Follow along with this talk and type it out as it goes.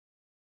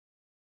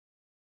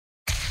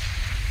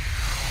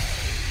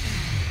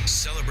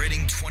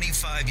celebrating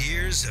 25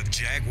 years of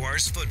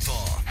Jaguars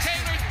football.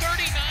 Taylor,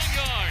 39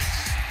 yards.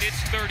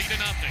 It's 30-0.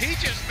 He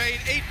just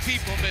made 8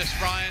 people miss,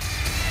 Brian.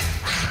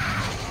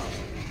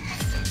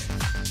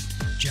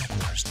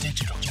 Jaguars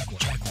Digital.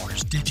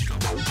 Jaguars Digital.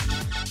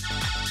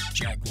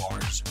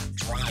 Jaguars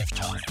Drive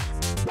Time.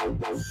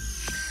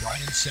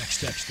 Brian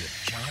Sexton,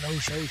 John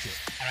Ojoja,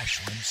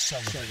 Ashlyn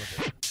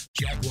Sullivan.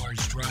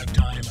 Jaguars Drive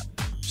Time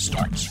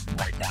starts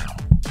right now.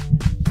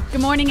 Good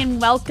morning and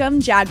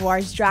welcome.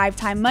 Jaguars Drive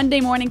Time Monday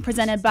morning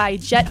presented by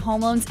Jet Home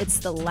Loans. It's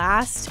the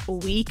last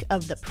week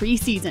of the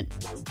preseason.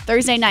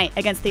 Thursday night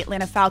against the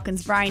Atlanta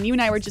Falcons. Brian, you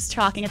and I were just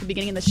talking at the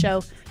beginning of the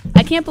show.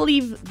 I can't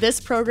believe this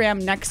program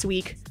next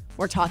week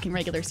we're talking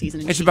regular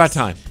season. It's about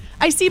time.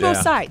 I see both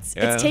sides.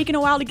 Yeah. It's taken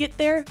a while to get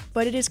there,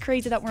 but it is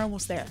crazy that we're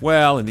almost there.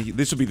 Well, and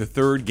this will be the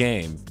third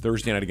game,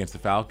 Thursday night against the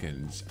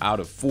Falcons, out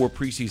of 4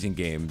 preseason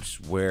games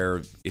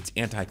where it's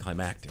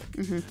anticlimactic.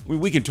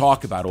 We can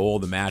talk about all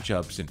the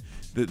matchups and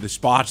the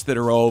spots that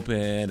are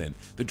open and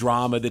the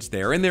drama that's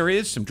there. And there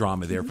is some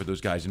drama there for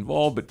those guys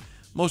involved, but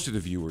most of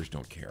the viewers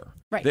don't care.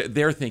 Right.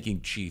 They're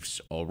thinking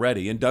Chiefs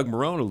already. And Doug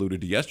Marrone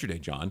alluded to yesterday,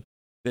 John,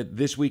 that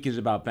this week is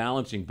about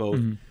balancing both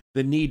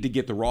the need to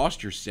get the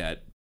roster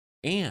set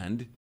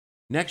and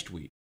next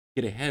week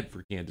get ahead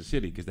for Kansas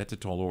City, because that's a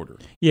tall order.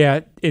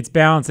 Yeah, it's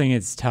balancing.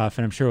 It's tough,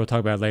 and I'm sure we'll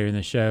talk about it later in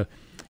the show.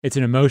 It's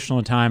an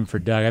emotional time for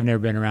Doug. I've never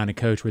been around a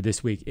coach where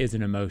this week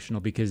isn't emotional,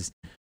 because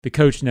the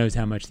coach knows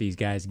how much these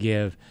guys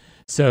give.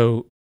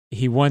 So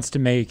he wants to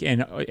make,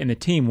 and the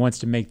team wants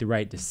to make the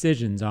right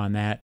decisions on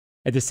that.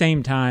 At the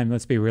same time,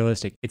 let's be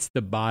realistic. It's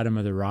the bottom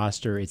of the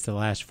roster. It's the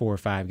last 4 or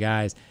 5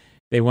 guys.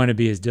 They want to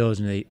be as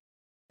diligent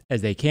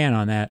as they can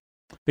on that.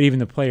 But even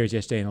the players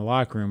yesterday in the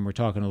locker room were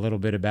talking a little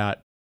bit about,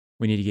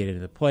 we need to get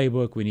into the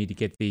playbook. We need to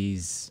get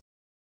these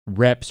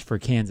reps for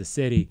Kansas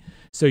City.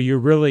 So you're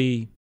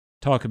really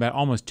talking about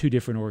almost 2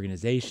 different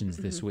organizations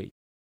this week.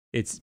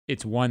 It's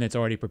one that's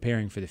already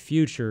preparing for the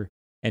future,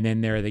 and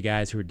then there are the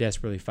guys who are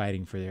desperately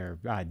fighting for their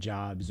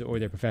jobs or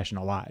their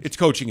professional lives. It's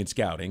coaching and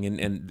scouting,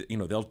 and you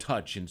know, they'll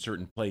touch in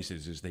certain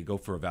places as they go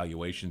for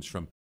evaluations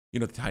from, you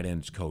know, the tight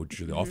ends coach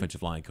or the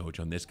offensive line coach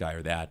on this guy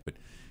or that. But,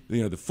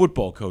 you know, the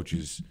football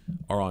coaches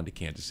are on to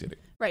Kansas City.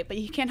 Right, but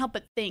you can't help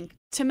but think,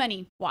 to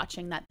many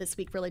watching, that this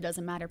week really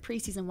doesn't matter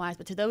preseason-wise,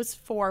 but to those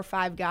 4 or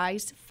 5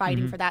 guys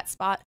fighting for that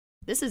spot,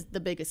 this is the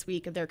biggest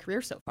week of their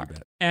career so far.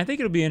 And I think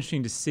it'll be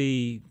interesting to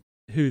see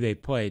who they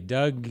play.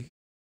 Doug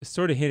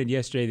sort of hinted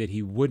yesterday that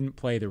he wouldn't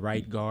play the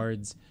right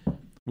guards,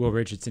 Will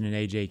Richardson and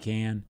A.J.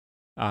 Cann,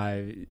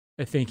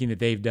 thinking that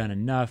they've done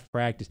enough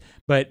practice.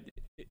 But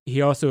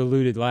he also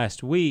alluded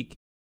last week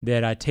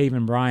that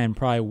Taven Bryan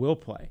probably will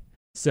play.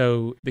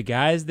 So the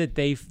guys that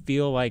they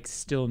feel like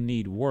still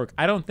need work,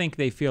 I don't think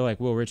they feel like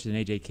Will Richardson and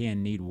A.J.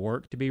 Cann need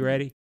work to be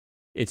ready.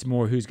 It's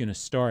more who's going to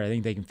start. I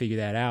think they can figure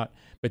that out.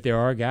 But there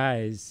are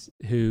guys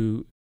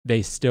who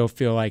they still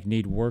feel like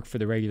need work for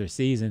the regular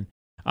season.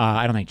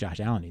 I don't think Josh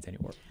Allen needs any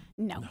work.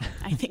 No,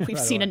 I think we've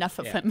seen enough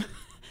of him.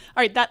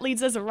 All right, that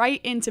leads us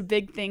right into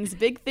big things.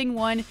 Big thing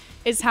 1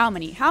 is how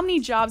many? How many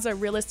jobs are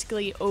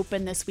realistically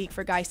open this week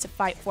for guys to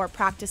fight for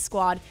practice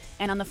squad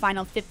and on the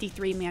final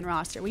 53-man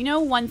roster? We know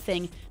one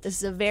thing. This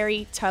is a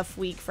very tough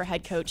week for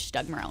head coach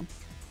Doug Marrone.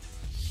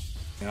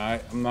 You know,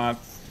 I'm not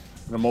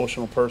an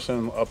emotional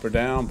person up or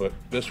down, but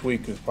this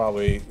week is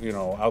probably, you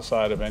know,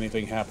 outside of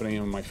anything happening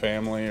in my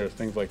family or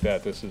things like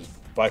that, this is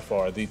by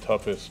far the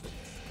toughest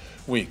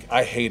week.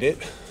 I hate it.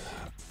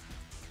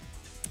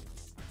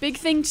 Big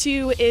thing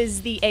 2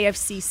 is the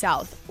AFC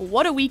South.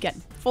 What a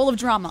weekend. Full of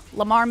drama.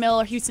 Lamar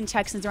Miller, Houston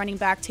Texans running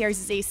back, tears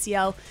his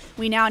ACL.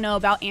 We now know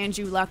about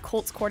Andrew Luck,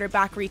 Colts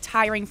quarterback,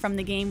 retiring from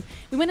the game.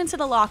 We went into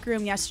the locker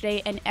room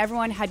yesterday, and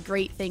everyone had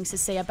great things to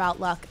say about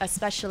Luck,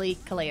 especially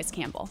Calais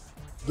Campbell.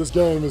 This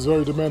game is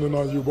very demanding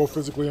on you, both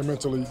physically and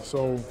mentally.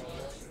 So,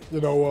 you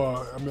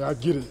know, I mean, I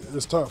get it.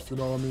 It's tough, you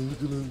know. I mean, you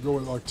can go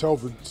with like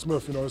Telvin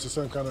Smith, you know, it's the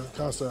same kind of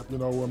concept, you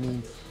know. I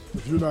mean,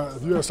 if you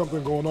have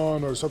something going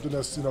on or something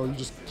that's, you know, you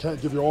just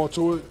can't give your all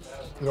to it,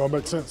 you know, it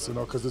makes sense, you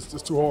know, because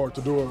it's too hard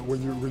to do it when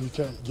you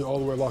can't get all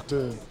the way locked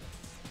in.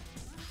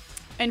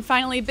 And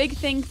finally, big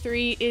thing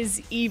 3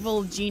 is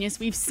evil genius.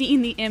 We've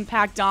seen the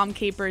impact Dom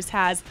Capers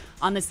has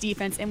on this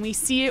defense, and we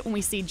see it when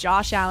we see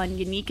Josh Allen,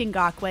 Yannick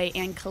Ngakoue,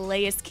 and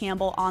Calais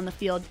Campbell on the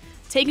field.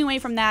 Taking away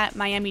from that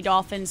Miami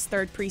Dolphins'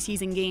 3rd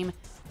preseason game,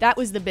 that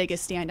was the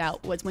biggest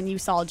standout, was when you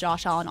saw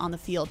Josh Allen on the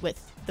field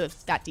with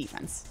that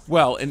defense.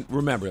 Well, and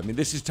remember, I mean,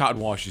 this is Todd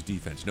Wash's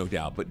defense, no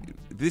doubt, but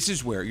this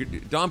is where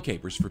Dom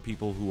Capers, for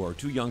people who are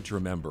too young to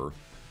remember,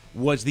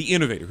 was the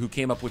innovator who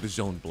came up with the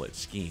zone blitz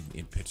scheme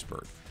in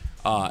Pittsburgh,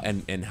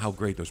 and how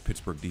great those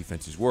Pittsburgh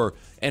defenses were,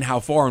 and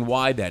how far and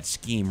wide that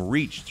scheme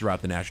reached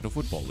throughout the National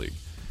Football League.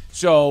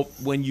 So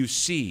when you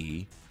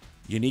see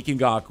Yannick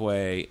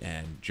Ngakoue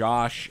and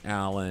Josh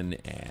Allen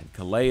and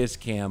Calais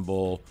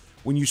Campbell,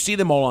 when you see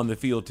them all on the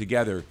field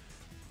together,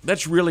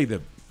 that's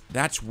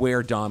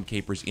where Dom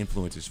Capers'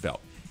 influence is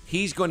felt.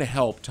 He's going to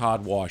help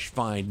Todd Wash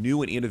find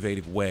new and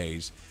innovative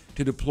ways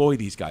to deploy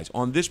these guys.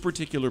 On this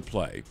particular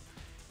play,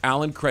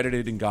 Allen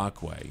credited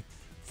Ngakoue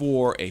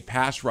for a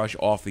pass rush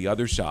off the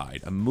other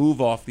side, a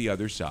move off the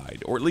other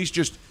side, or at least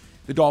just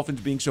the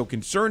Dolphins being so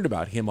concerned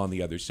about him on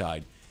the other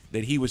side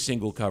that he was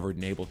single covered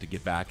and able to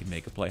get back and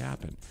make a play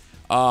happen.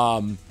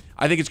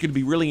 I think it's going to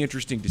be really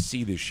interesting to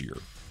see this year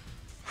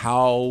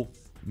how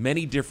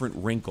many different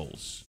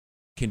wrinkles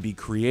can be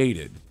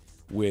created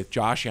with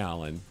Josh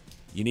Allen,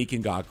 Yannick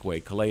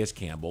Ngakoue, Calais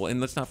Campbell, and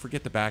let's not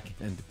forget the back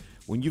end.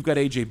 When you've got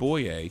A.J.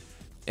 Boye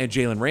and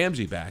Jalen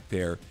Ramsey back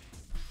there,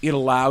 it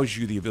allows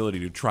you the ability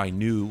to try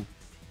new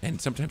and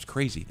sometimes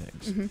crazy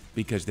things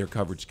because their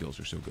coverage skills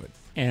are so good.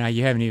 And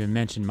you haven't even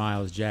mentioned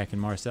Miles Jack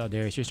and Marcel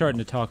Darius. You're starting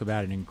to talk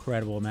about an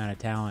incredible amount of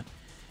talent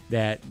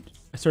that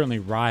certainly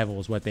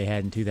rivals what they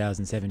had in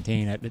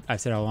 2017. I've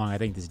said all along, I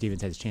think this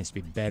defense has a chance to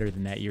be better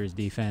than that year's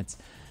defense.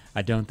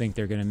 I don't think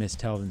they're going to miss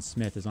Telvin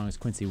Smith as long as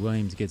Quincy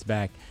Williams gets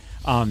back.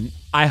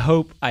 I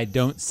hope I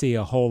don't see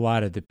a whole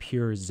lot of the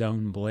pure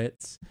zone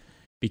blitz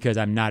because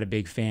I'm not a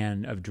big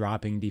fan of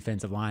dropping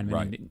defensive linemen.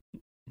 Right.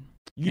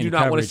 You do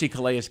not want to see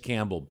Calais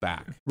Campbell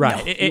back.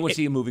 Right. No, you want to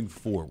see him moving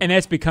forward. And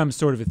that's become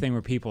sort of a thing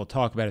where people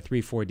talk about a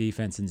 3-4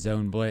 defense and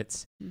zone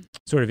blitz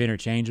sort of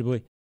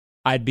interchangeably.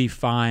 I'd be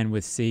fine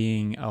with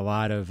seeing a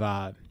lot of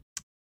a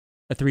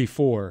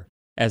 3-4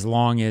 as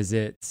long as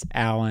it's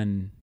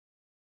Allen,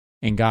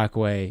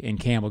 Ngakoue, and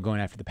Campbell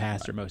going after the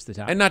passer most of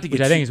the time, and not to get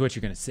which I think is what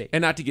you're going to see.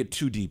 And not to get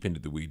too deep into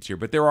the weeds here,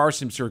 but there are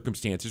some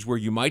circumstances where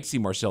you might see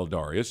Marcel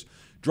Darius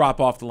drop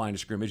off the line of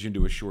scrimmage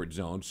into a short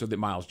zone so that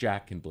Miles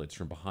Jack can blitz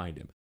from behind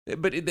him.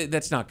 But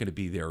that's not going to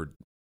be their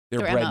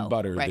bread and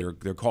butter,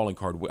 right. their calling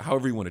card,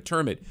 however you want to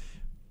term it.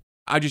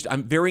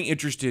 I'm very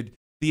interested.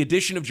 The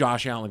addition of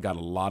Josh Allen got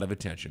a lot of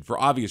attention for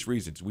obvious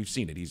reasons. We've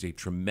seen it. He's a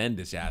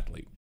tremendous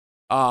athlete.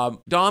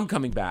 Dom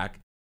coming back,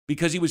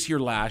 because he was here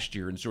last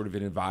year in sort of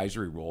an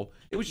advisory role,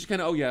 it was just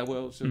kind of, they're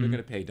going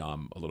to pay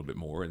Dom a little bit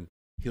more, and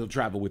he'll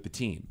travel with the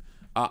team.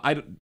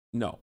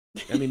 No.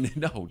 I mean,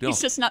 no.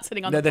 He's just not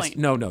sitting on the plane.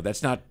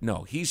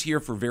 No. He's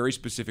here for very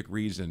specific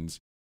reasons,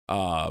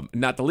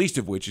 not the least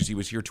of which is he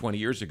was here 20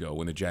 years ago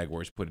when the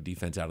Jaguars put a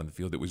defense out on the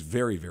field that was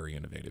very, very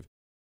innovative.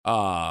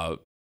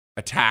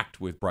 Attacked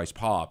with Bryce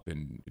Paup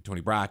and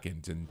Tony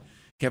Brackens and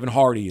Kevin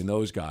Hardy and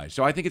those guys.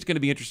 So I think it's going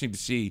to be interesting to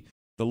see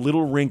the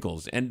little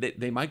wrinkles, and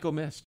they might go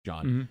missed,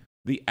 John. Mm-hmm.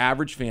 The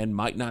average fan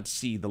might not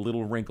see the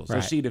little wrinkles. Right.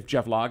 They'll see it if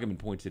Jeff Lageman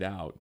points it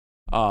out.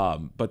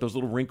 But those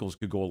little wrinkles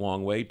could go a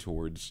long way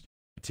towards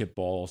a tip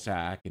ball,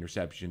 sack,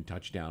 interception,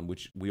 touchdown,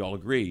 which we all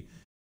agree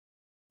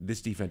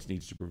this defense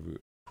needs to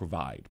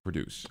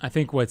produce. I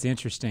think what's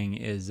interesting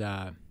is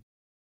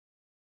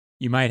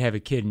you might have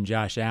a kid in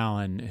Josh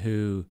Allen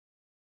who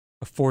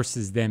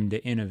forces them to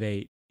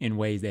innovate in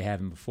ways they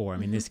haven't before. I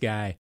mean, this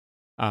guy,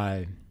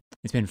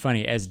 it's been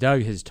funny. As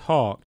Doug has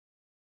talked,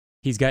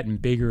 he's gotten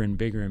bigger and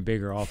bigger and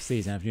bigger off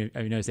season.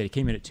 I've noticed that he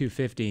came in at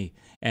 250,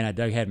 and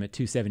Doug had him at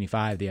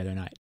 275 the other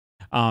night.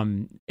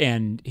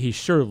 And he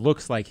sure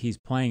looks like he's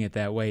playing at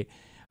that weight.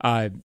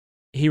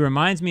 He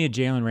reminds me of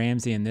Jalen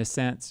Ramsey in this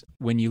sense.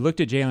 When you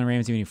looked at Jalen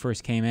Ramsey when he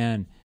first came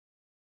in,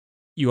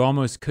 you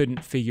almost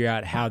couldn't figure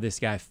out how this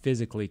guy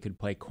physically could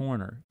play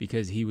corner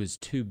because he was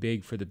too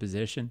big for the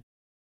position.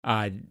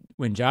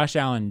 When Josh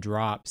Allen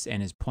drops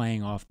and is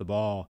playing off the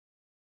ball,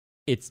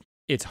 it's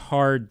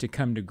hard to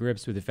come to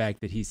grips with the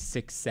fact that he's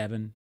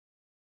 6'7",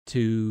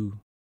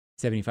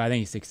 275. I think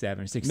he's 6'7",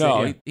 6'6".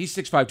 No, he's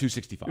 6'5",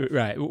 265.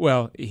 Right.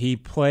 Well, he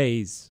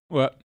plays.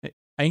 Well, I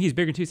think he's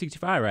bigger than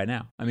 265 right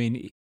now. I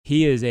mean,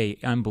 he is a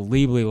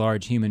unbelievably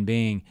large human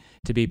being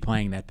to be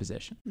playing that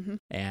position,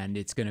 and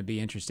it's going to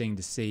be interesting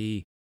to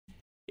see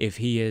if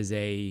he is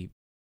a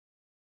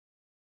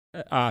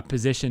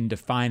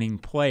position-defining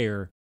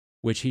player,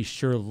 which he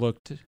sure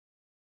looked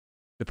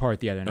the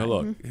part the other night. Now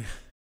look,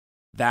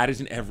 that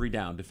is an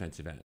every-down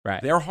defensive end.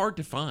 Right. They're hard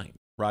to find,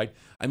 right?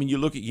 I mean, you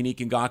look at Yannick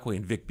Ngakoue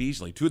and Vic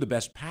Beasley, two of the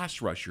best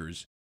pass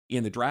rushers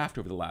in the draft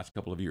over the last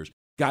couple of years,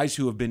 guys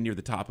who have been near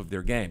the top of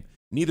their game.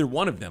 Neither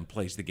one of them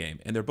plays the game,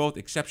 and they're both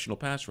exceptional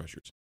pass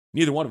rushers.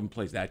 Neither one of them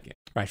plays that game.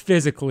 Right.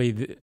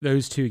 Physically,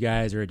 those two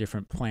guys are a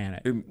different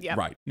planet.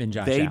 Right. Than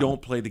Josh They Allen.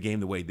 don't play the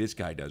game the way this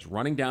guy does,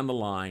 running down the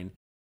line,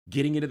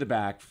 getting into the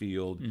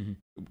backfield.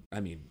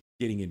 I mean,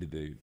 getting into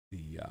the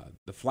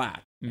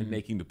flat and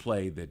making the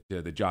play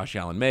that Josh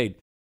Allen made.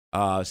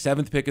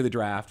 7th pick of the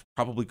draft,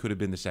 probably could have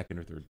been the 2nd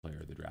or 3rd player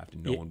of the draft,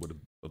 and no one would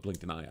have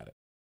blinked an eye at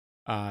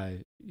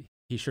it.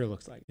 He sure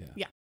looks like it.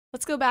 Yeah.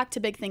 Let's go back to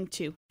Big Thing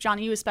 2. John,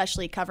 you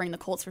especially covering the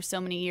Colts for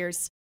so many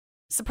years.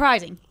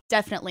 Surprising,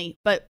 definitely,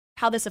 but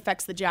how this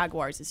affects the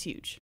Jaguars is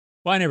huge.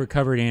 Well, I never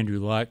covered Andrew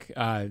Luck.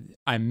 I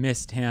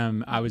missed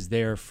him. I was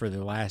there for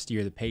the last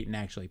year that Peyton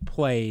actually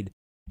played,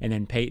 and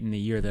then Peyton, the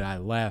year that I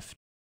left,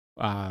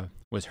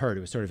 was hurt.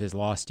 It was sort of his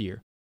lost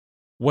year.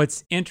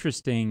 What's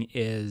interesting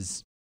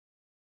is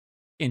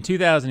in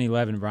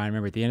 2011, Brian,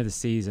 remember at the end of the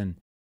season,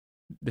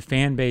 the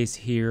fan base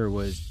here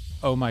was,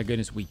 oh my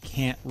goodness, we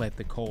can't let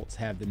the Colts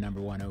have the number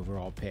 1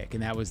 overall pick.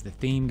 And that was the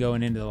theme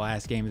going into the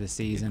last game of the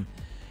season.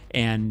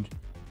 And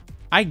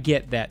I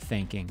get that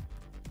thinking.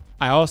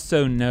 I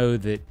also know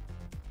that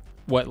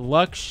what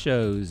Luck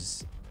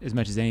shows as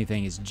much as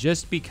anything is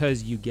just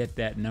because you get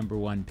that number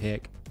 1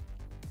 pick,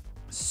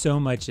 so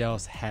much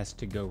else has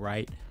to go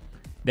right.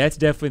 That's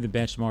definitely the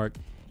benchmark.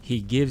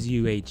 He gives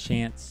you a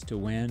chance to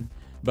win,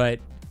 but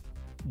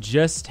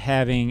just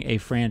having a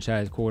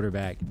franchise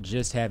quarterback,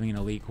 just having an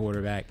elite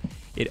quarterback,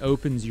 it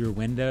opens your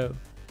window.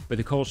 But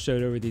the Colts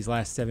showed over these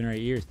last 7 or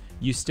 8 years,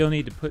 you still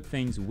need to put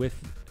things with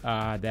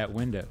that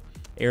window.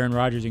 Aaron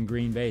Rodgers in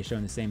Green Bay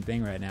showing the same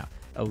thing right now.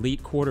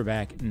 Elite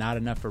quarterback, not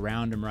enough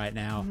around him right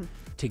now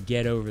to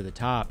get over the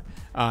top.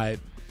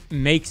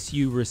 Makes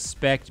you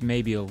respect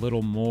maybe a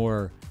little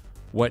more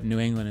what New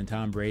England and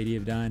Tom Brady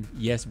have done.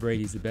 Yes,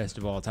 Brady's the best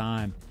of all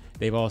time.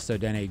 They've also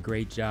done a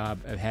great job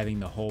of having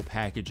the whole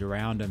package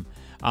around him.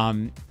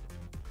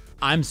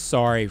 I'm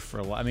sorry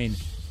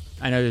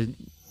I know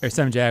there's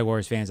some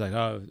Jaguars fans like,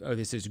 oh,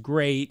 this is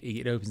great.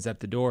 It opens up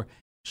the door.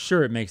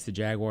 Sure, it makes the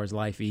Jaguars'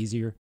 life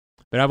easier.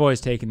 But I've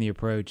always taken the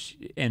approach,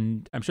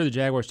 and I'm sure the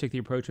Jaguars took the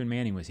approach when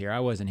Manning was here.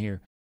 I wasn't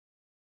here.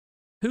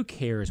 Who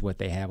cares what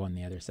they have on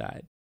the other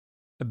side?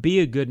 Be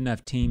a good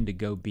enough team to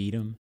go beat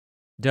them.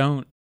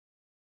 Don't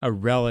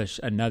relish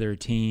another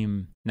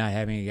team not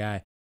having a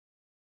guy.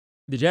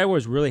 The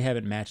Jaguars really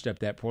haven't matched up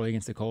that poorly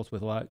against the Colts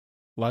with Luck.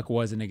 Luck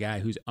wasn't a guy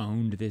who's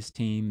owned this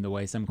team the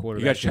way some quarterbacks.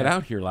 You got shut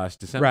out here last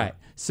December. Right.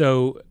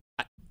 So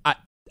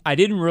I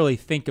didn't really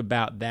think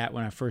about that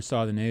when I first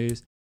saw the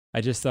news.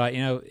 I just thought,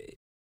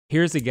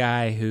 here's a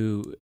guy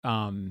who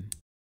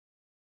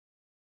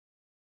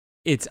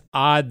it's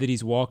odd that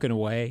he's walking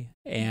away,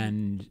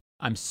 and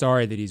I'm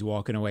sorry that he's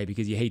walking away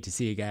because you hate to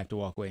see a guy have to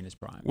walk away in his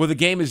prime. Well, the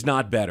game is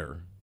not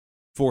better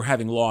for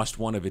having lost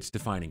one of its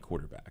defining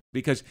quarterback,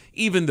 because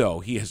even though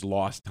he has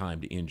lost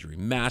time to injury,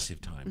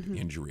 massive time to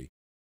injury,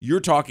 you're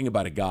talking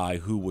about a guy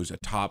who was a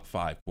top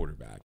 5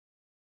 quarterback.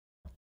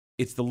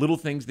 It's the little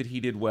things that he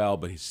did well,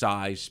 but his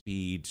size,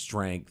 speed,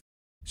 strength,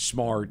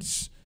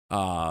 smarts,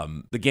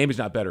 the game is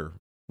not better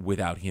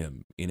without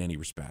him in any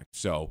respect.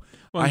 So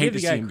I hate to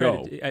see him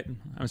go.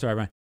 I'm sorry,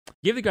 Brian.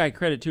 Give the guy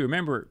credit too.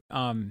 Remember,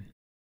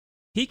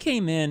 he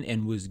came in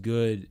and was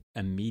good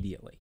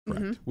immediately,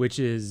 correct? Which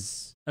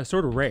is a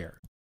sort of rare.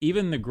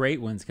 Even the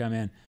great ones come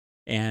in,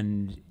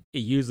 and it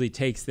usually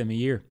takes them a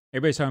year.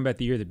 Everybody's talking about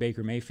the year that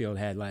Baker Mayfield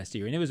had last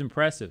year, and it was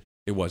impressive.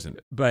 It wasn't.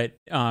 But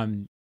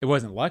it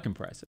wasn't Luck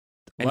impressive.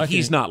 And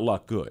he's not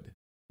Luck good.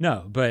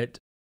 No, but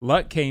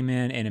Luck came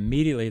in, and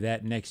immediately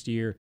that next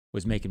year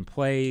was making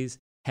plays,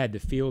 had the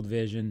field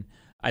vision.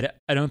 I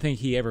don't think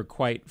he ever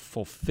quite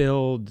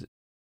fulfilled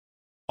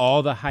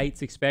all the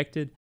heights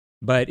expected.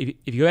 But if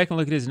you go back and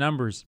look at his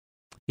numbers,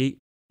 he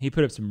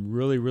put up some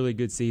really, really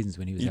good seasons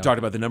when he was You healthy. talked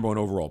about the number 1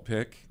 overall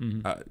pick.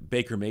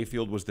 Baker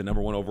Mayfield was the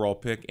number 1 overall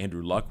pick.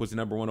 Andrew Luck was the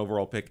number 1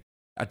 overall pick.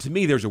 To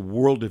me, there's a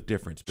world of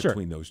difference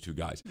between those two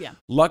guys. Yeah.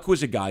 Luck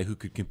was a guy who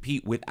could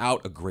compete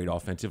without a great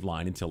offensive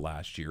line until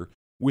last year,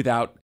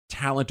 without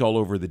talent all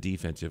over the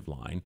defensive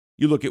line.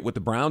 You look at what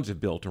the Browns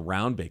have built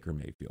around Baker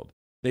Mayfield.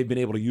 They've been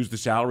able to use the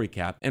salary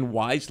cap, and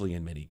wisely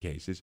in many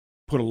cases,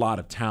 put a lot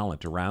of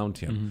talent around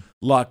him.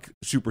 Luck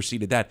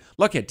superseded that.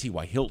 Luck had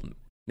T.Y. Hilton.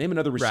 Name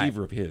another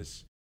receiver of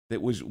his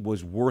that was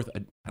worth I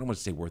don't want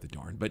to say worth a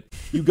darn, but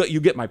you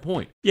get my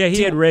point. Yeah,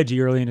 he had Reggie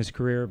early in his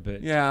career,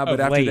 but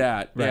after late,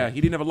 that,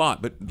 he didn't have a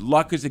lot. But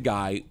Luck is a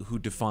guy who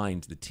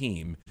defines the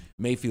team.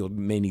 Mayfield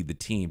may need the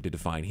team to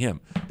define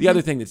him. The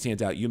other thing that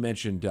stands out, you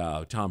mentioned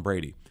Tom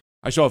Brady.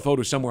 I saw a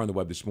photo somewhere on the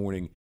web this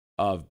morning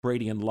of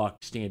Brady and Luck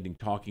standing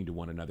talking to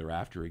one another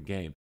after a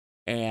game,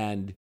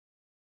 and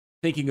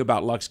thinking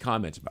about Luck's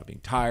comments about being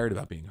tired,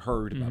 about being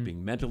hurt, about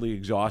being mentally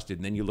exhausted,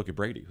 and then you look at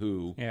Brady,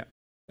 who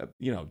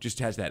just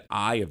has that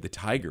eye of the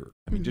tiger.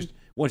 I mean, just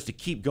wants to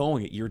keep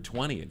going at year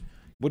 20. And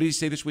what did he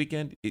say this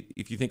weekend?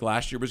 If you think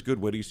last year was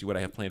good, what do you see what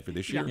I have planned for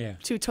this year? Yeah.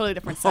 Two totally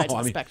different sides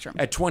of the spectrum.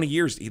 At 20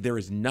 years, there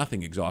is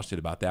nothing exhausted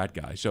about that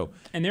guy. So,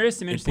 and there is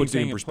some interesting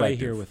thing at play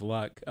here with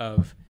Luck.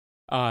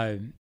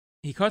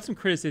 He caught some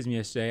criticism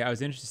yesterday. I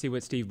was interested to see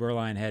what Steve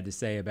Berline had to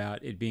say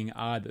about it being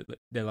odd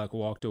that Luck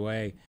walked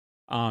away.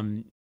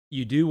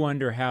 You do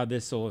wonder how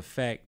this will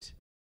affect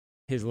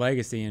his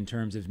legacy in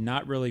terms of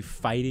not really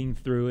fighting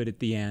through it at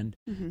the end.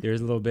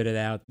 There's a little bit of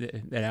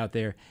that out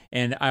there.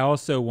 And I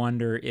also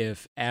wonder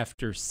if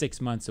after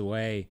 6 months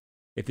away,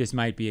 if this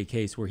might be a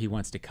case where he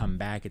wants to come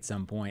back at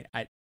some point.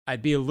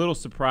 I'd be a little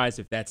surprised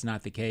if that's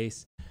not the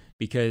case,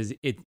 because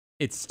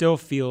it still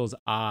feels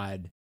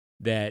odd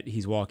that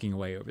he's walking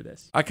away over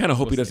this. I kind of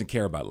hope he doesn't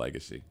care about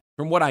legacy.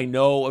 From what I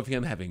know of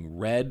him, having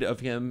read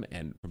of him,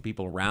 and from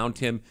people around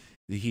him,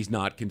 he's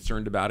not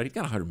concerned about it. He's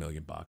got $100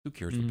 million. Who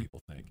cares what people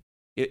think?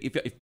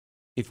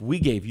 If we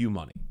gave you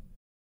money,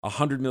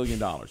 $100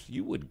 million,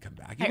 you wouldn't come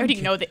back. I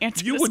already know the answer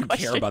to this You wouldn't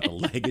question. care about the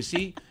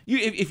legacy.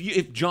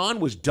 If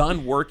John was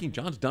done working,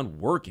 John's done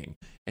working,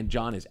 and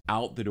John is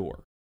out the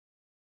door.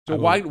 So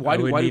why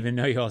do even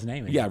know y'all's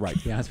name? Yeah, right.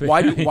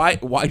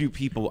 Why do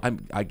people?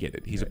 I get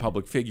it. He's a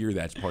public figure.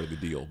 That's part of the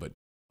deal. But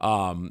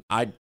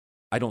I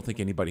don't think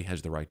anybody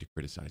has the right to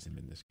criticize him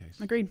in this case.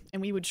 Agreed.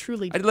 And we would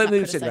truly not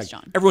criticize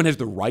John. Everyone has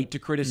the right to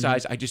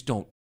criticize. I just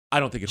don't. I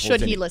don't think it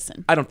holds. Should he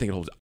listen? I don't think it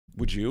holds.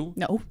 Would you?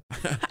 No.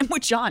 I'm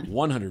with John.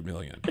 100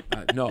 million.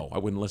 No, I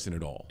wouldn't listen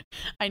at all.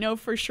 I know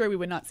for sure we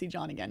would not see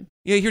John again.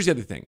 Yeah, here's the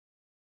other thing.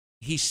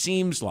 he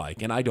seems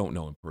like, and I don't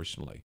know him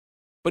personally,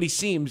 but he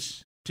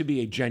seems to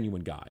be a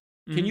genuine guy.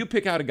 Can you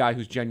pick out a guy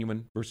who's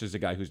genuine versus a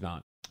guy who's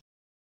not?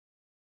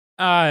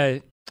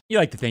 You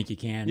like to think you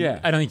can.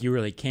 Yeah. I don't think you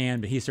really can,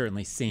 but he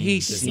certainly seems.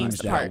 He seems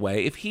the that part.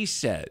 way. If he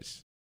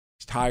says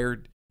he's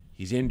tired,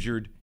 he's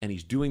injured, and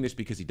he's doing this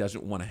because he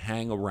doesn't want to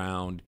hang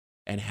around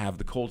and have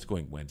the Colts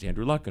going, when's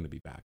Andrew Luck going to be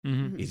back?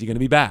 Mhm. Is he going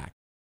to be back?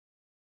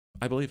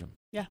 I believe him.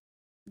 Yeah.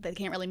 They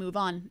can't really move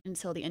on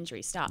until the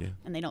injuries stop, Yeah.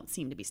 and they don't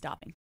seem to be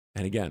stopping.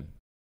 And again,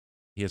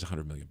 he has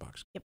 $100 million.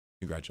 Yep.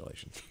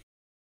 Congratulations.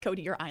 Go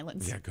to your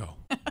islands. Yeah, go.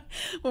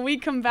 When we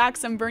come back,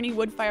 some Bernie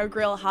Woodfire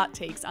Grill hot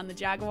takes on the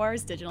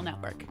Jaguars Digital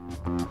Network.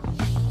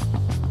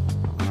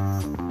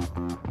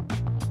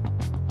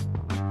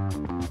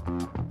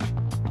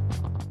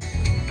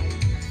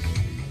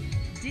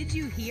 Did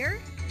you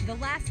hear? The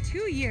last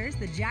 2 years,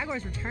 the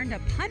Jaguars returned a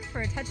punt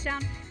for a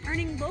touchdown,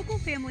 earning local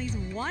families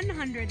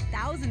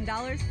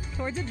 $100,000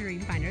 towards a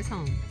Dreamfinders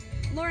home.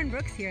 Lauren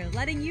Brooks here,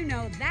 letting you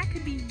know that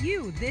could be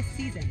you this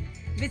season.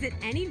 Visit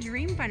any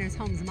Dreamfinders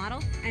Homes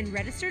model and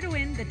register to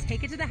win the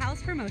Take It to the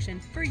House promotion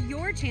for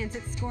your chance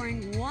at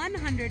scoring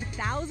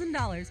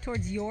 $100,000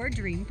 towards your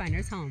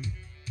Dreamfinders home.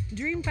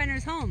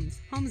 Dreamfinders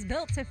Homes, homes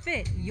built to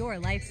fit your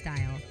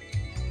lifestyle.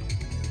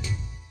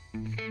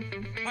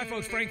 Hi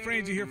folks, Frank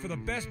Frangie here for the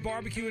best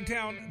barbecue in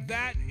town.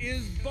 That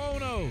is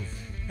Bono's.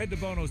 Head to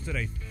Bono's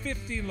today.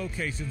 15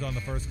 locations on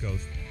the First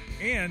Coast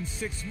and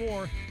 6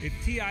 more at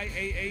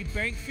TIAA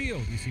Bank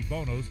Field. You see,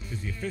 Bono's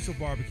is the official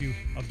barbecue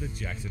of the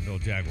Jacksonville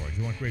Jaguars.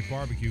 You want great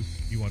barbecue,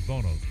 you want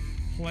Bono's.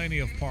 Plenty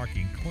of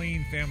parking,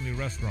 clean family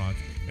restaurants,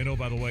 and oh,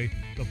 by the way,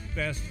 the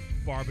best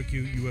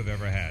barbecue you have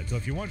ever had. So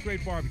if you want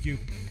great barbecue,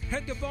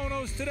 head to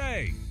Bono's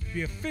today,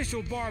 the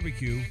official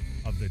barbecue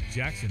of the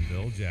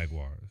Jacksonville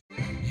Jaguars.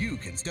 You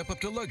can step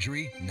up to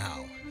luxury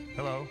now.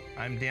 Hello,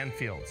 I'm Dan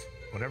Fields.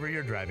 Whatever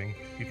you're driving,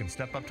 you can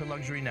step up to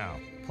luxury now.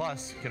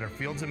 Plus, get our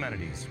Fields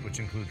amenities, which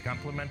include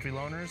complimentary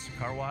loaners,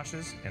 car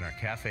washes, and our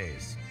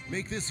cafes.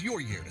 Make this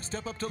your year to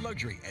step up to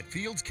luxury at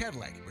Fields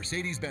Cadillac,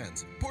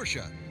 Mercedes-Benz,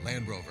 Porsche,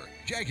 Land Rover,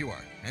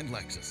 Jaguar, and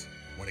Lexus.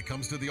 When it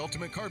comes to the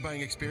ultimate car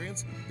buying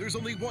experience, there's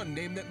only one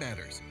name that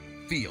matters: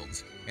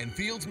 Fields. And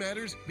Fields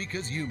matters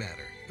because you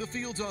matter. The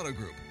Fields Auto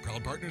Group,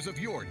 proud partners of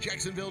your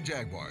Jacksonville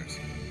Jaguars.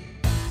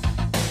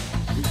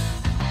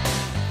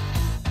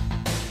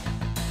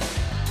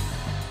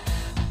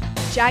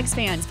 Jags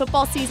fans,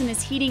 football season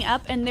is heating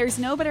up, and there's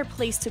no better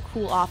place to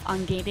cool off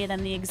on game day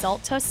than the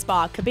Exalta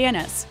Spa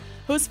Cabanas.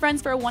 Host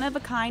friends for a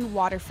one-of-a-kind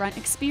waterfront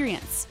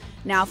experience.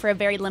 Now, for a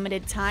very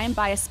limited time,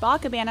 buy a Spa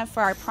Cabana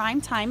for our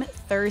primetime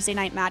Thursday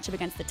night matchup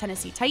against the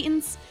Tennessee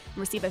Titans and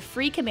receive a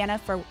free cabana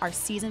for our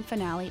season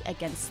finale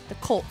against the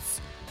Colts.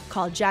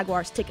 Call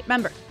Jaguars Ticket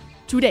member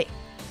today.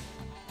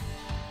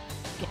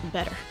 Getting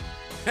better.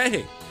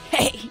 Hey.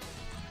 Hey.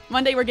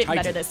 Monday, we're getting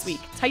better Titans. this week.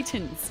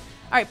 Titans.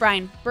 All right,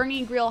 Brian,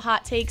 Bernie Grill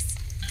hot takes.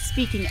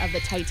 Speaking of the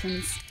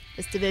Titans,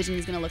 this division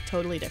is going to look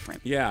totally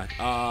different.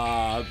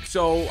 Yeah.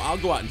 So I'll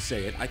go out and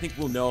say it. I think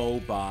we'll know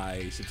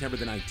by September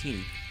the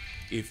 19th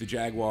if the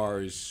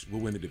Jaguars will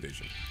win the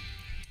division,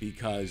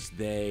 because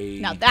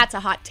Now that's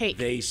a hot take.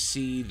 They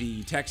see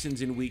the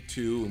Texans in week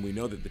 2, and we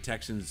know that the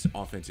Texans'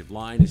 offensive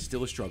line is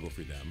still a struggle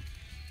for them.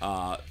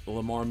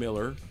 Lamar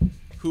Miller,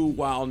 who,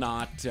 while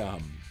not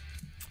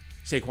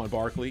Saquon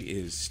Barkley,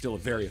 is still a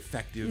very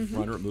effective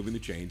runner at moving the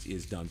chains,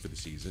 is done for the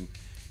season.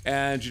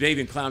 And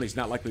Jadeveon Clowney's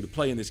not likely to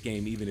play in this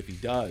game, even if he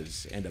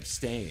does end up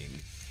staying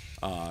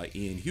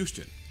in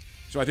Houston.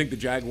 So I think the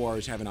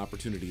Jaguars have an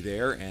opportunity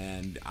there,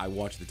 and I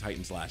watched the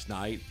Titans last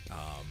night.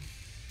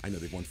 I know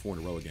they've won 4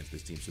 in a row against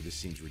this team, so this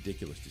seems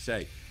ridiculous to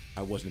say.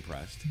 I wasn't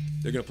impressed.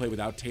 They're going to play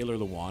without Taylor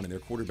Lewan, and their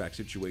quarterback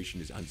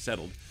situation is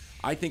unsettled.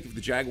 I think if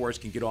the Jaguars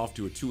can get off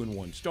to a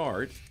 2-1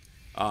 start,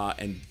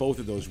 and both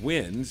of those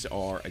wins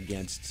are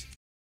against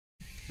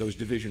those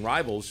division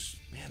rivals,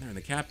 man, they're in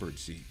the catbird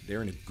seat.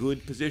 They're in a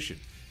good position.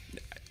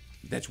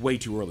 That's way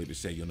too early to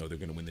say you'll know they're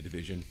going to win the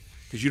division,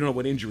 because you don't know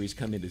what injuries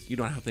come into. You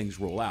don't know how things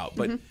roll out.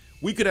 But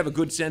we could have a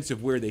good sense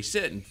of where they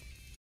sit and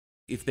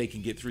if they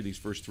can get through these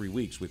first 3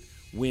 weeks with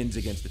wins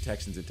against the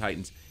Texans and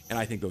Titans, and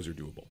I think those are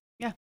doable.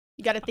 Yeah.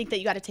 You got to think that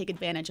you got to take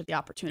advantage of the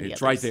opportunity.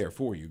 It's right there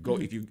for you. Go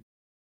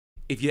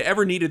if you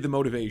ever needed the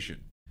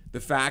motivation,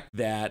 the fact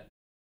that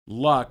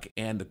Luck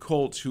and the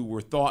Colts, who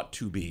were thought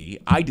to be,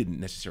 I didn't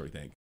necessarily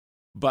think,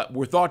 but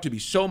were thought to be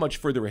so much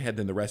further ahead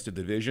than the rest of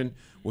the division,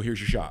 well, here's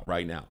your shot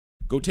right now.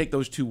 Go take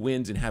those 2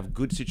 wins and have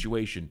good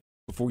situation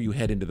before you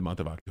head into the month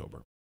of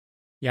October.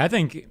 Yeah, I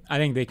think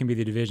they can be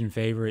the division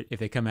favorite if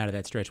they come out of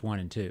that stretch 1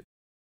 and 2.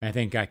 And I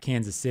think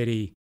Kansas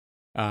City,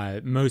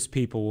 most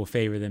people will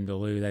favor them to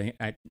lose.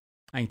 I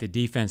think the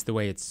defense, the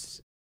way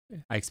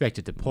I expect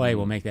it to play,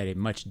 will make that a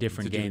much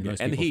different game than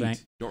most and people the Heat,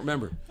 think. don't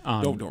remember.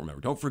 Don't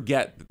remember. Don't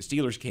forget that the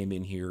Steelers came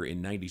in here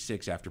in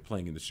 '96 after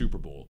playing in the Super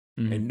Bowl,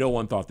 and no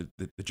one thought that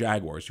the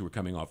Jaguars, who were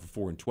coming off of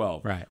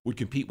 4-12, would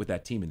compete with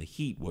that team, and the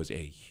Heat was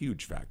a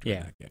huge factor in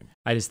that game.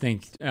 I just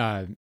think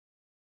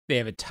they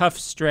have a tough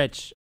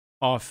stretch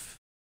off,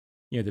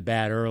 the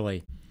bat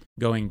early.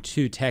 Going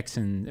to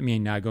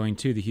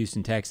the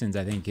Houston Texans,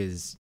 I think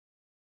is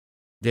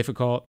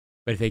difficult.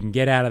 But if they can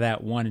get out of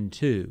that 1 and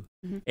 2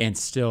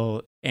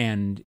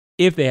 and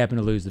if they happen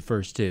to lose the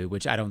first 2,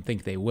 which I don't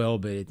think they will,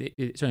 but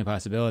it's certainly a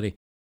possibility,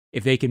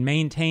 if they can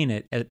maintain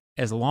it,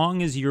 as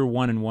long as you're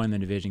 1-1 in the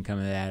division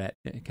coming out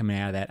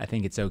of that, I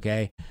think it's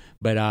okay.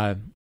 But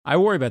I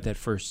worry about that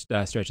first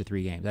stretch of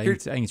 3 games. I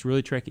think it's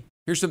really tricky.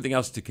 Here's something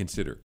else to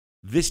consider.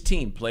 This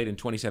team played in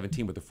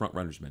 2017 with the front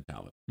runners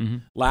mentality.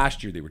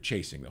 Last year, they were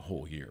chasing the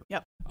whole year.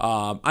 Yep.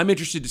 I'm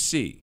interested to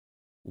see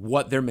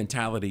what their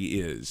mentality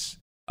is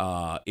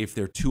if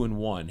they're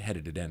 2-1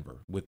 headed to Denver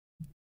with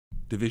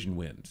division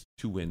wins,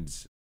 2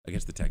 wins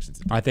against the Texans.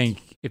 I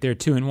think if they're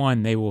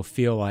 2-1, they will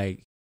feel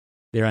like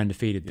they're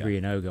undefeated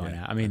 3-0 going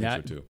out. I mean,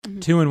 I think so too.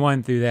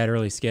 2-1 through that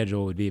early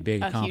schedule would be a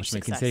big A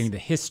accomplishment, huge success. considering the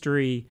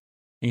history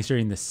and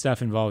considering the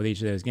stuff involved with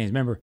each of those games.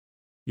 Remember,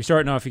 you're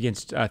starting off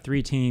against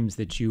 3 teams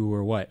that you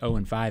were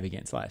 0-5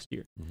 against last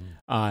year.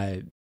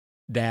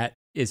 That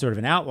is sort of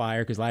an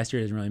outlier because last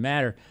year doesn't really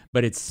matter,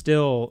 but it's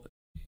still.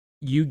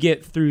 You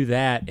get through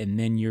that, and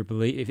then you're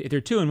if they're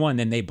 2-1,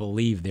 then they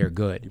believe they're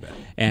good,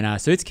 and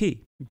so it's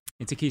key.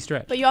 It's a key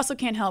stretch. But you also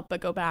can't help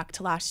but go back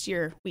to last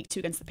year, week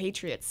 2 against the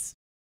Patriots.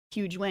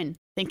 Huge win,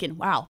 thinking,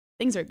 wow,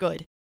 things are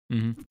good.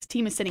 This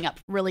team is sitting up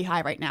really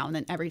high right now, and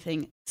then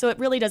everything. So it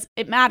really does.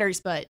 It matters,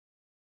 but.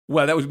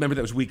 Well, that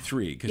was week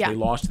 3 because they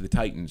lost to the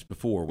Titans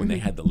before when they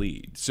had the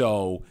lead.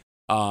 So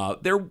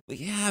there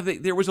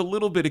was a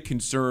little bit of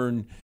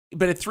concern.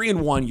 But at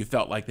 3-1, you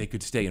felt like they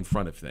could stay in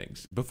front of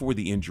things before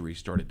the injuries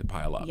started to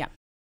pile up. Yeah.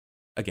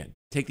 Again,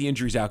 take the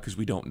injuries out because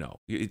we don't know.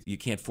 You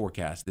can't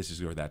forecast this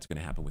is or that's going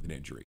to happen with an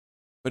injury.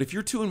 But if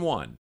you're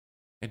 2-1,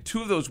 and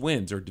 2 of those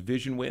wins are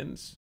division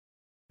wins,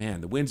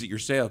 man, the wins at your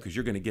sale because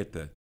you're going to get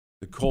the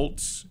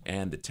Colts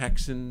and the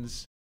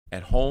Texans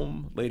at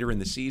home later in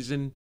the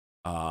season.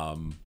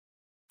 I'm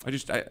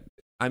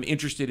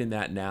interested in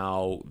that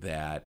now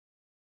that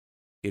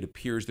it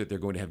appears that they're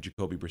going to have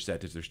Jacoby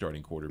Brissett as their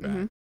starting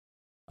quarterback.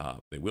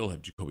 They will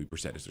have Jacoby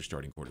Brissett as their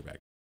starting quarterback.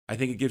 I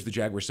think it gives the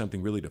Jaguars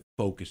something really to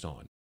focus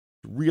on,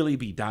 to really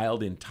be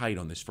dialed in tight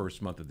on this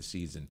first month of the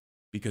season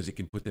because it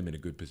can put them in a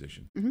good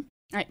position. All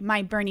right,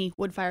 my Bernie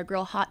Woodfire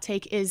Grill hot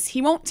take is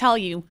he won't tell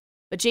you,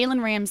 but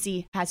Jalen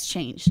Ramsey has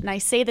changed. And I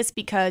say this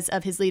because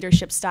of his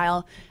leadership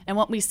style and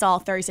what we saw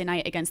Thursday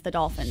night against the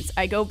Dolphins.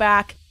 I go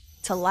back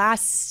to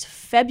last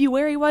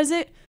February, was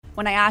it?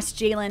 When I asked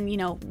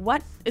Jalen,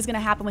 what is going to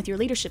happen with your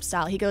leadership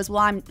style? He goes,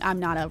 well, I'm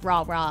not a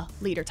rah-rah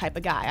leader type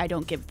of guy. I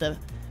don't give the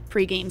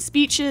pregame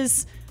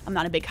speeches. I'm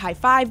not a big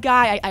high-five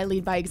guy. I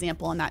lead by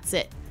example, and that's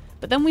it.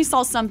 But then we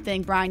saw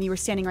something, Brian, you were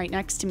standing right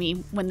next to me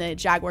when the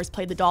Jaguars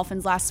played the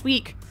Dolphins last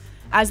week.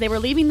 As they were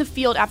leaving the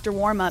field after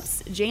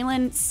warm-ups,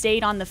 Jalen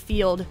stayed on the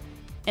field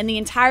and the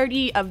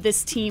entirety of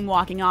this team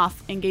walking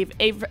off and gave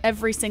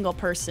every single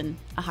person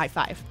a high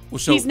five. Well,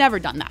 so, he's never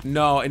done that.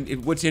 No,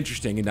 and what's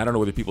interesting, and I don't know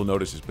whether people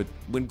notice this, but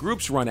when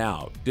groups run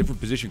out,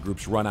 different position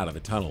groups run out of the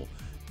tunnel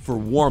for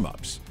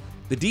warm-ups,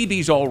 the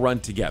DBs all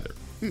run together.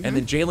 And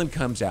then Jalen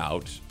comes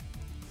out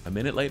a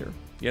minute later.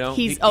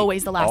 He's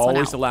always the last one out.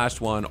 Always the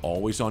last one,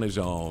 always on his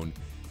own.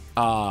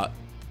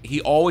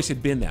 He always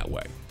had been that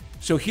way.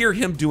 So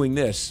him doing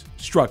this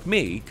struck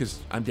me, because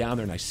I'm down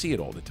there and I see it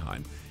all the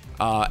time,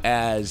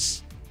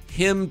 as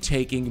him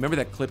taking, remember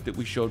that clip that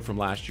we showed from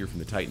last year from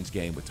the Titans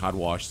game with Todd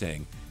Wash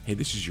saying, hey,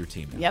 this is your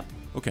team now. Yep.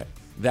 Okay.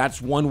 That's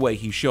one way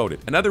he showed it.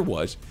 Another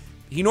was,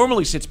 he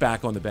normally sits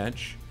back on the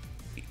bench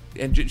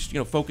and just,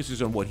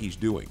 focuses on what he's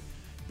doing.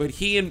 But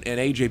he and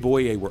A.J.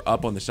 Boye were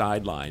up on the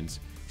sidelines,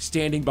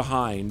 standing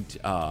behind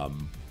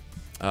John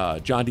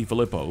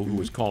DeFilippo, who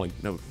was calling,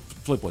 no,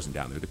 Flip wasn't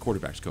down there, the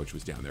quarterback's coach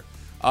was down there.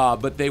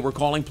 But they were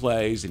calling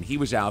plays, and he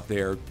was out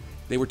there.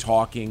 They were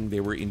talking,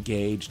 they were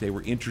engaged, they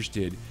were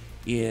interested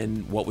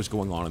in what was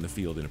going on the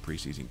field in a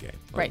preseason game.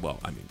 Right. Well,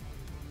 I mean,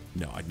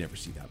 no, I'd never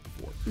see that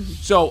before.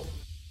 So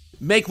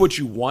make what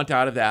you want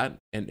out of that,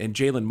 and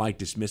Jalen might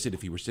dismiss it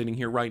if he were sitting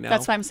here right now.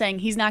 That's why I'm saying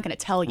he's not going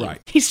to tell you.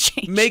 Right. He's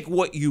changed. Make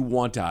what you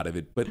want out of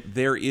it, but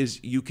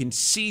you can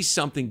see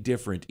something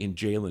different in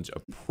Jalen's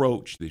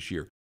approach this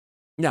year.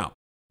 Now,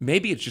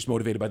 maybe it's just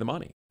motivated by the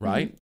money,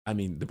 right? I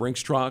mean, the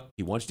Brinks truck,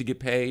 he wants to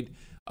get paid,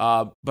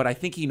 but I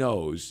think he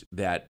knows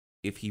that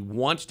if he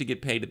wants to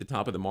get paid at the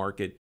top of the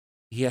market,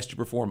 he has to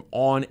perform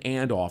on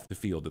and off the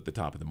field at the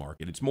top of the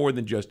market. It's more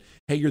than just,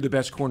 hey, you're the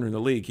best corner in the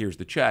league, here's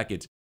the check.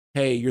 It's,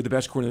 hey, you're the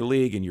best corner in the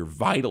league and you're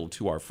vital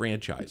to our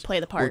franchise. Play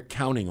the part. We're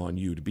counting on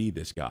you to be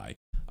this guy.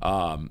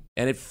 And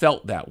it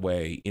felt that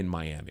way in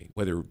Miami.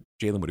 Whether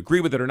Jalen would agree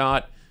with it or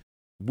not,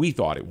 we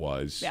thought it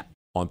was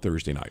on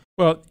Thursday night.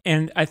 Well,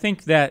 and I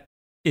think that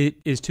it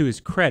is to his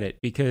credit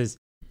because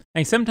I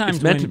think sometimes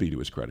it's meant to be to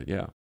his credit,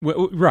 yeah.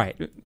 Right.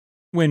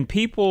 When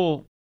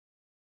people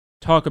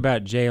talk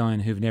about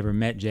Jalen who've never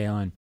met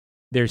Jalen,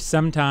 there's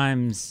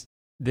sometimes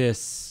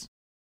this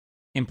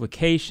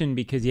implication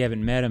because you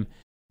haven't met him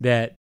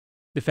that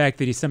the fact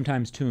that he's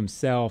sometimes to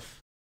himself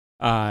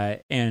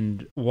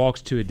and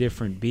walks to a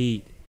different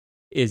beat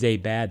is a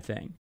bad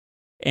thing.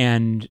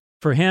 And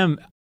for him,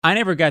 I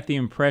never got the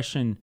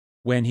impression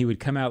when he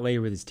would come out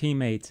later with his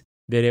teammates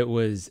that it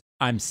was,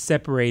 I'm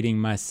separating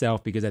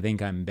myself because I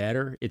think I'm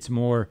better. It's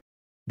more,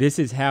 this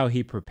is how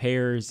he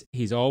prepares.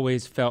 He's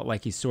always felt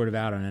like he's sort of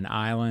out on an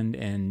island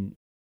and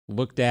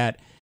looked at,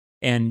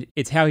 and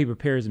it's how he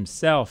prepares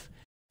himself.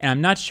 And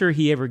I'm not sure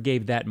he ever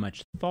gave that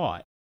much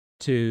thought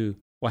to,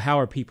 well, how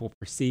are people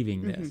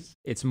perceiving this?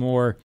 It's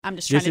more, I'm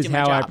just trying this to is do my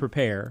how I job.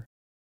 prepare.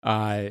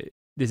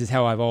 This is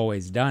how I've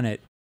always done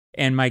it.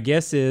 And my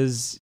guess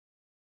is,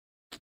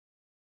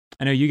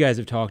 I know you guys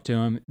have talked to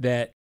him,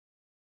 that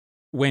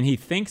when he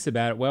thinks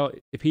about it, well,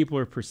 if people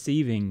are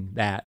perceiving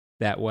that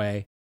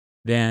way,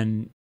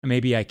 then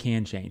maybe I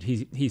can change.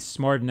 He's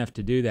smart enough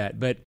to do that.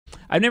 But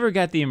I've never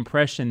got the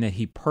impression that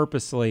he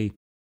purposely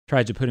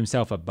tries to put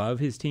himself above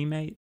his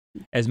teammate,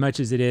 as much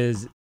as it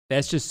is,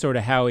 that's just sort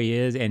of how he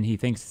is, and he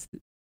thinks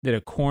that a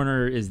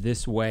corner is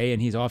this way,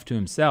 and he's off to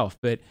himself.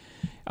 But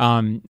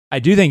I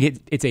do think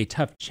it's a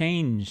tough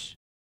change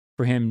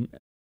for him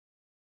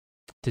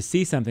to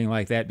see something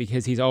like that,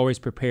 because he's always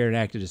prepared and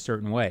acted a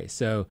certain way.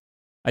 So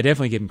I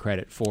definitely give him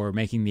credit for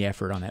making the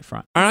effort on that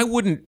front. I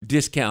wouldn't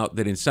discount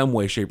that in some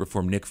way, shape, or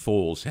form, Nick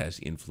Foles has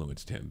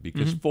influenced him,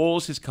 because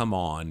Foles has come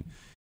on,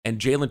 and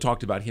Jalen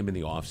talked about him in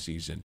the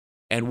offseason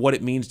and what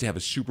it means to have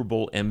a Super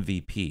Bowl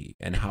MVP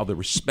and how the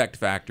respect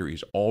factor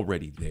is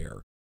already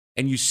there.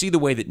 And you see the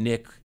way that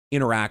Nick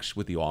interacts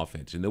with the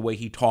offense and the way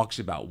he talks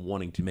about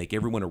wanting to make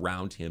everyone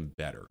around him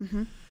better.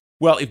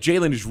 Well, if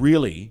Jalen is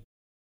really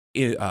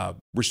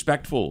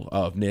respectful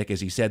of Nick,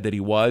 as he said that he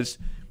was,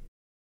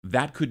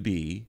 that could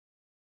be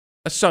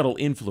a subtle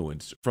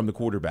influence from the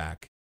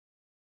quarterback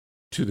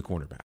to the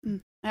cornerback.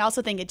 I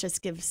also think it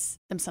just gives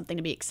them something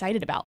to be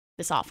excited about,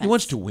 this offense. He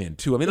wants to win,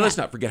 too. I mean, let's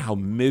not forget how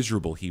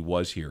miserable he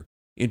was here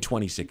in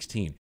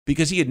 2016,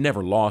 because he had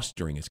never lost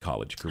during his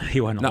college career. He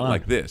wasn't Not alone.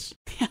 like this.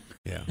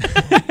 Yeah.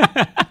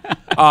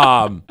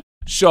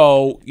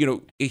 So,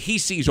 he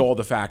sees all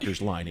the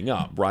factors lining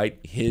up, right?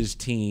 His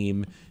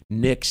team,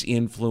 Nick's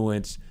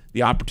influence,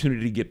 the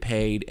opportunity to get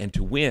paid and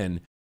to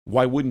win.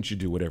 Why wouldn't you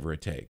do whatever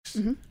it takes?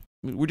 I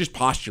mean, we're just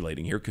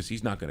postulating here because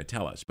he's not going to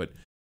tell us. But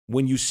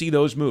when you see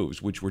those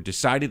moves, which were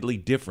decidedly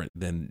different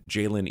than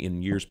Jalen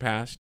in years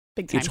past,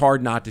 Big time. it's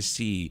hard not to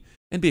see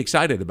and be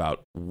excited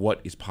about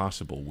what is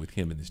possible with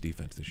him in this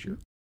defense this year.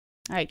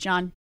 All right,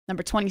 John,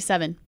 number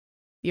 27,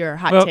 your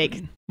hot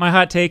take. My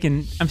hot take,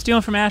 and I'm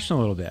stealing from Ashton a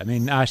little bit. I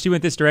mean, she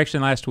went this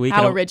direction last week.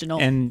 How original.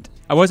 And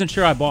I wasn't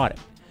sure I bought it.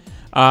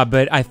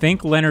 But I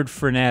think Leonard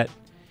Fournette,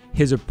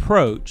 his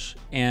approach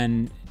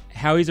and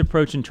how he's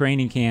approaching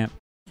training camp,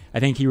 I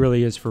think he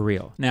really is for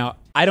real. Now,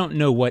 I don't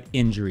know what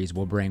injuries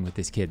we'll bring with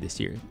this kid this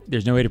year.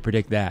 There's no way to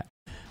predict that.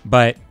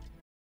 But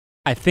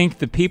I think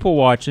the people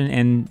watching,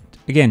 and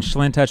again,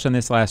 Schlin touched on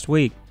this last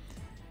week,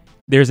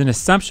 there's an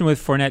assumption with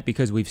Fournette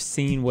because we've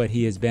seen what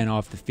he has been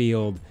off the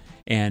field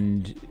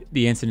and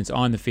the incidents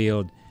on the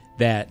field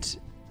that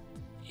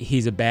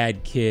he's a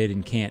bad kid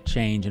and can't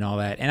change and all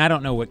that. And I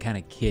don't know what kind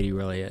of kid he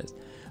really is.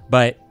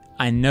 But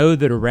I know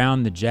that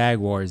around the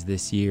Jaguars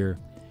this year,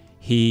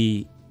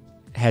 he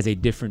has a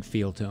different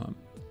feel to him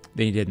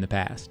than he did in the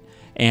past.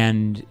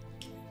 And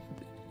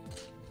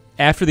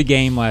after the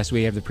game last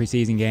week, after the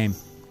preseason game,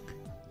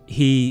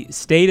 he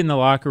stayed in the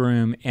locker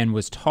room and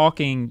was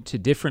talking to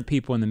different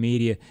people in the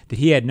media that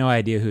he had no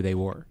idea who they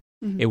were.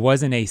 It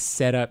wasn't a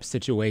set-up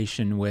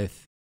situation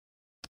with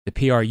the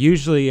PR.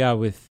 Usually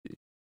with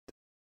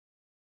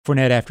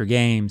Fournette after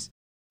games,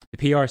 the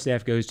PR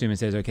staff goes to him and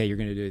says, okay, you're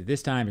going to do it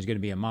this time. There's going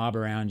to be a mob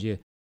around you,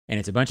 and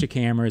it's a bunch of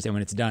cameras, and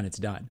when it's done, it's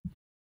done.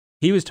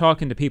 He was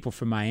talking to people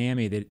from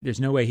Miami that there's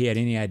no way he had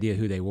any idea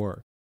who they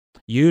were.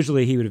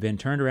 Usually he would have been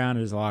turned around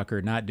in his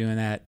locker, not doing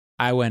that.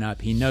 I went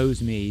up. He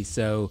knows me,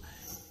 so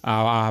when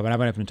I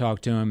went up and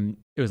talked to him,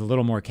 it was a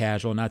little more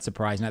casual, not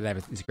surprised, not that I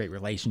have a great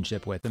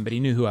relationship with him, but he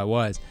knew who I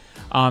was.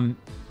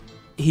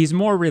 He's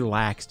more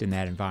relaxed in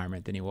that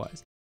environment than he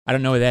was. I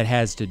don't know what that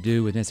has to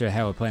do with necessarily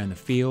how he play on the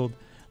field,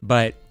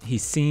 but he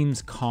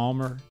seems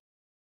calmer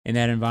in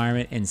that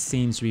environment and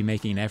seems to be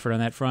making an effort on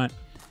that front.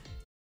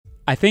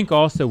 I think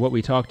also what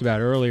we talked about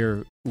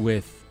earlier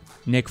with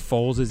Nick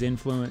Foles'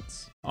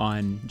 influence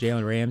on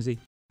Jalen Ramsey,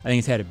 I think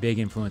it's had a big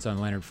influence on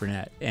Leonard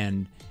Fournette.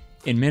 And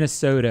in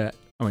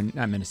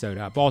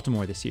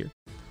Baltimore this year,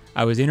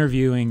 I was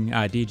interviewing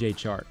DJ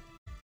Chark.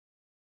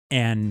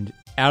 And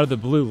out of the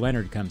blue,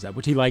 Leonard comes up,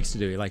 which he likes to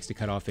do. He likes to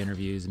cut off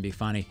interviews and be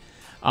funny.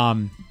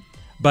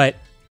 But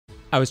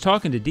I was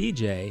talking to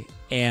DJ,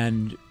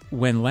 and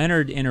when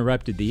Leonard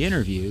interrupted the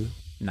interview,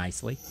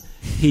 nicely,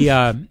 he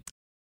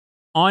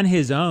on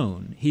his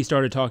own, he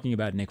started talking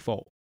about Nick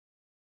Foles,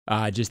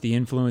 just the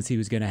influence he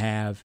was going to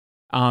have.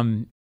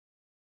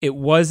 It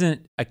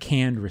wasn't a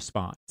canned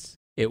response.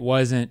 It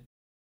wasn't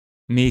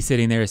me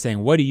sitting there saying,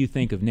 what do you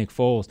think of Nick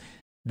Foles?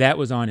 That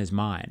was on his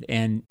mind.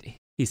 And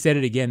he said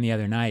it again the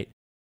other night.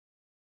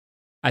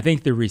 I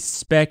think the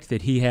respect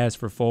that he has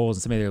for Foles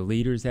and some of their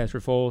leaders has for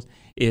Foles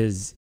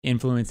is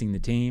influencing the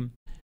team.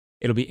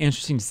 It'll be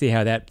interesting to see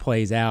how that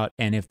plays out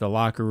and if the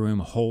locker room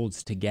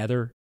holds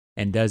together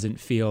and doesn't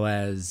feel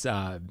as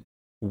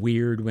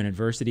weird when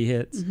adversity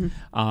hits.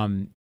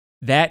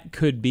 That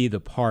could be the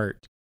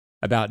part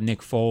about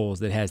Nick Foles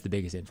that has the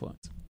biggest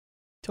influence.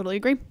 Totally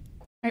agree.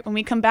 All right, when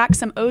we come back,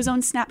 some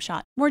Ozone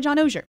Snapshot. More John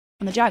Oehser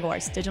on the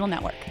Jaguars Digital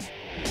Network.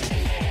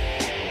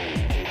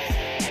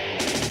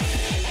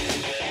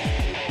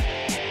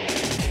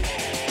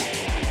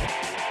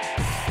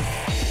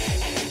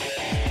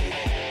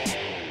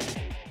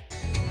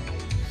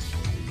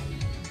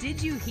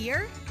 Did you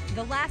hear?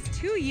 The last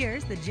 2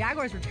 years, the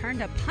Jaguars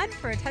returned a punt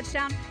for a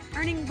touchdown,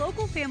 earning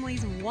local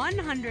families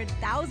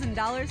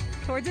 $100,000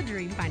 towards a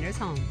Dreamfinders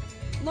home.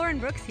 Lauren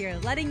Brooks here,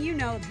 letting you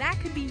know that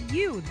could be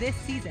you this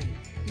season.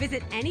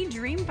 Visit any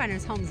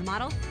Dreamfinders Homes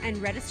model and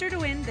register to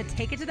win the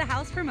Take It to the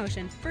House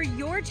promotion for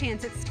your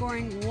chance at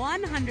scoring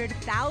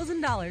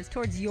 $100,000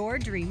 towards your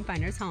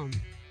Dreamfinders home.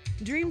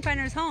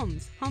 Dreamfinders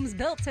Homes, homes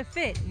built to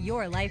fit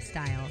your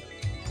lifestyle.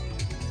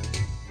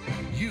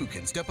 You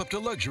can step up to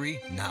luxury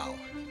now.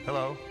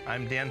 Hello,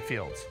 I'm Dan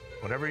Fields.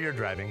 Whatever you're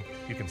driving,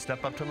 you can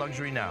step up to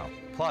luxury now.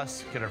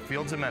 Plus, get our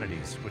Fields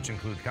amenities, which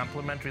include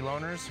complimentary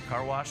loaners,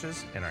 car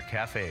washes, and our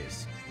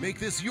cafes. Make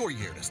this your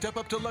year to step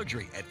up to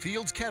luxury at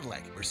Fields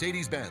Cadillac,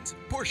 Mercedes-Benz,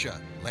 Porsche,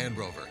 Land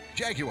Rover,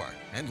 Jaguar,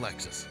 and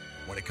Lexus.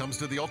 When it comes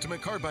to the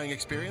ultimate car buying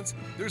experience,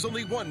 there's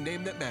only one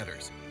name that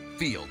matters: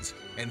 Fields.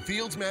 And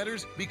Fields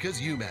matters because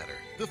you matter.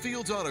 The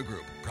Fields Auto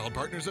Group, proud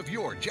partners of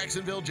your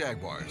Jacksonville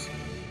Jaguars.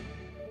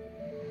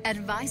 At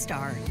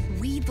ViStar,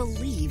 we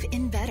believe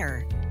in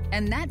better.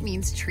 And that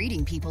means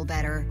treating people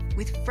better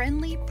with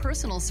friendly,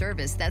 personal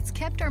service that's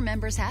kept our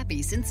members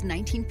happy since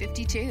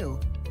 1952.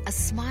 A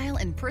smile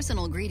and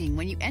personal greeting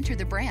when you enter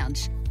the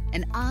branch.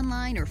 An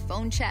online or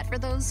phone chat for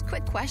those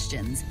quick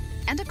questions.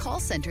 And a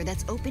call center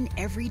that's open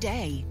every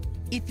day.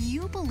 If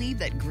you believe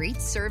that great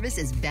service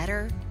is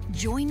better,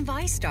 join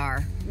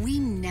ViStar. We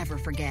never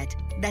forget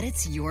that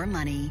it's your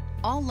money.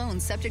 All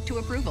loans subject to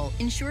approval,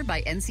 insured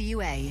by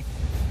NCUA.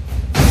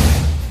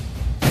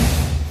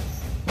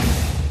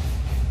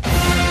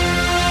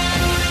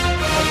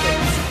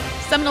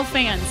 Seminole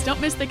fans, don't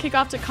miss the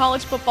kickoff to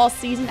college football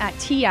season at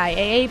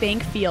TIAA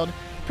Bank Field.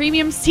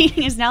 Premium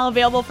seating is now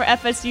available for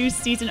FSU's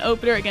season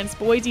opener against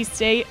Boise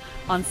State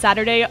on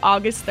Saturday,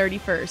 August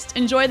 31st.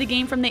 Enjoy the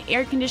game from the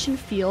air-conditioned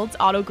Fields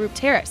Auto Group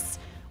Terrace,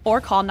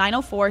 or call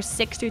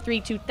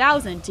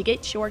 904-623-2000 to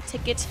get your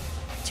ticket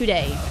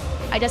today.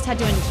 I just had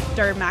to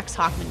endure Max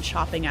Hoffman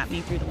chopping at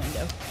me through the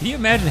window. Can you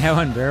imagine how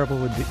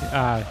unbearable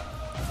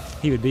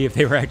he would be if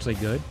they were actually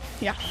good?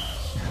 Yeah.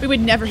 We would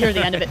never hear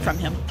the end of it from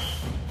him.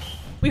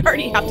 We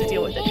already have to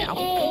deal with it now.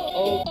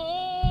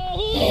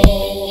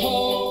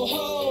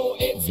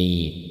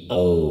 The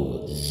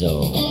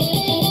Ozone.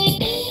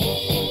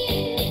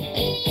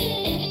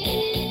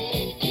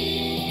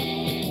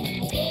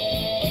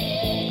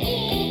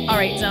 All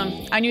right,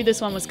 Zone. I knew this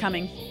one was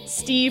coming.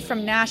 Steve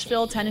from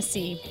Nashville,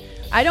 Tennessee.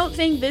 I don't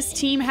think this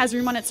team has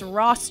room on its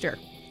roster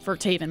for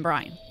Taven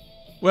Bryan.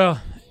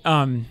 Well,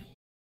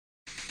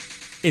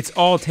 it's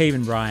all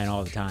Taven Bryan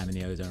all the time in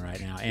the Ozone right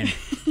now, and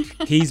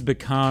he's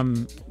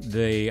become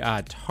the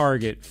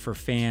target for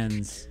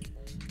fans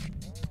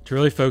to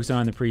really focus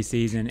on in the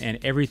preseason, and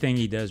everything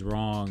he does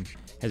wrong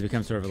has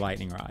become sort of a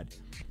lightning rod.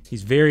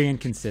 He's very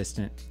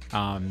inconsistent.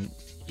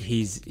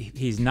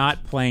 He's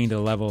not playing to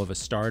the level of a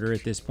starter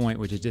at this point,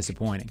 which is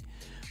disappointing.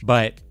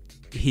 But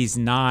he's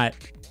not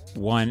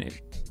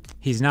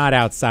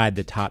outside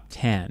the top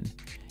 10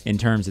 in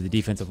terms of the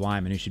defensive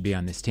lineman who should be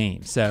on this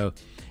team. So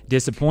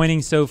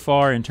disappointing so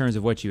far in terms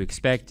of what you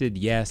expected.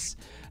 Yes.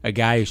 A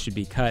guy who should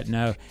be cut,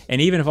 no. And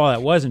even if all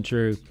that wasn't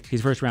true,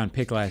 he's first-round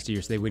pick last year,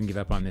 so they wouldn't give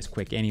up on this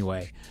quick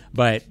anyway.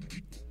 But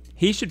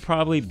he should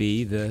probably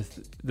be the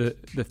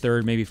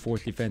third, maybe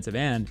fourth defensive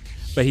end,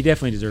 but he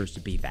definitely deserves to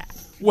be that.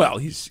 Well,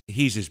 he's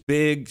as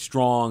big,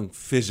 strong,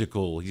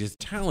 physical. He's as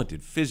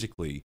talented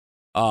physically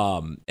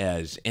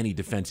as any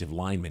defensive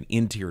lineman,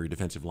 interior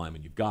defensive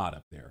lineman you've got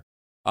up there,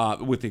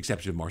 with the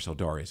exception of Marcel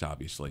Darius,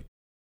 obviously.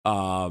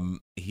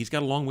 He's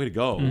got a long way to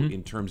go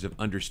in terms of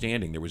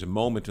understanding. There was a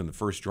moment in the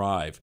first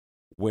drive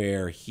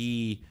where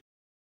he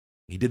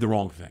did the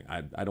wrong thing.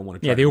 I don't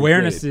want to. Yeah, the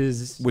awareness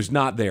was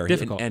not there,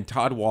 difficult. And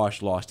Todd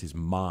Wash lost his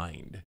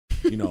mind.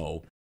 You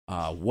know,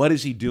 what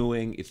is he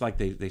doing? It's like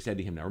they said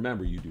to him, "Now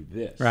remember, you do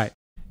this," right?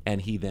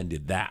 And he then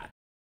did that,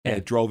 and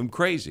it drove him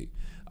crazy.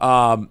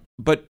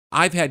 But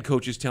I've had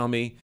coaches tell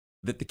me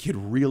that the kid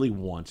really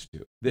wants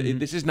to.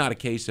 This is not a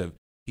case of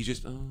he's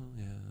just, oh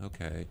yeah,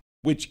 okay.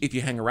 Which, if you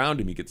hang around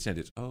him, you get the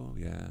sentence, oh,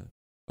 yeah,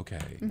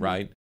 okay,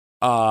 right?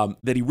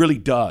 That he really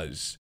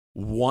does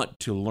want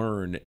to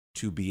learn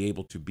to be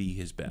able to be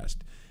his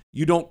best.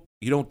 You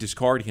don't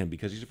discard him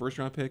because he's a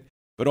first-round pick,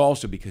 but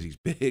also because he's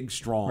big,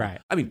 strong.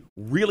 Right. I mean,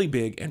 really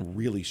big and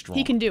really strong.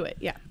 He can do it,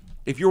 yeah.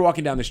 If you're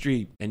walking down the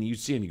street and you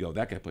see him, you go,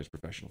 that guy plays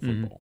professional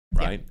football,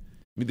 right? Yeah.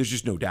 I mean, there's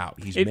just no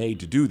doubt. He's made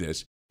to do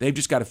this. They've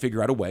just got to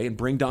figure out a way and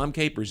bring Dom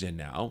Capers in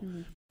now.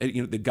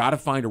 You know, they've got to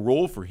find a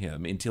role for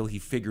him until he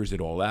figures it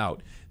all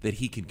out that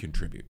he can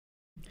contribute.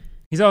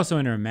 He's also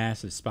under a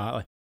massive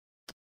spotlight.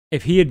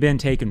 If he had been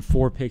taken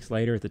 4 picks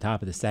later at the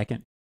top of the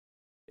second,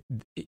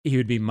 he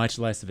would be much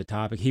less of a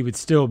topic. He would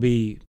still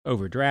be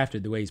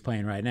overdrafted the way he's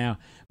playing right now.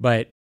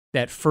 But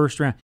that first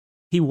round,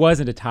 he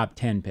wasn't a top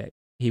 10 pick.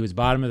 He was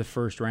bottom of the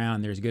first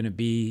round. There's going to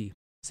be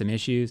some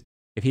issues.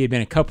 If he had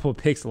been a couple of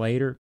picks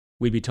later,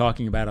 we'd be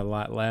talking about it a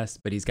lot less,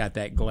 but he's got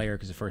that glare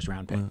because of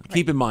first-round pick.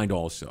 Keep in mind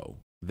also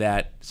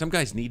that some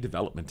guys need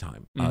development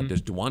time.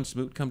 Does Dawon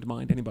Smoot come to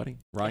mind? Anybody?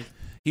 Right?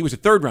 He was a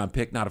third-round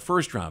pick, not a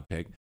first-round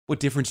pick. What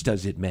difference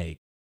does it make?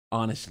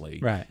 Honestly,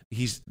 right?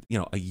 He's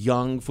a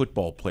young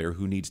football player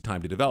who needs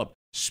time to develop.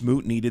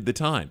 Smoot needed the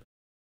time.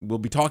 We'll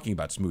be talking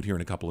about Smoot here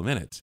in a couple of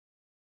minutes.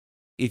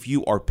 If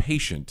you are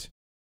patient,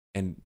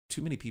 and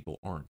too many people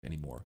aren't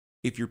anymore,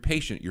 if you're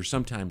patient, you're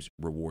sometimes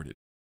rewarded.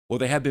 Well,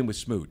 they have been with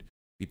Smoot.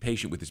 Be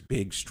patient with this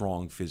big,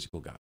 strong, physical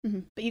guy.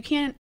 But you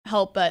can't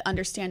help but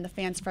understand the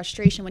fans'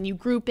 frustration when you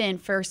group in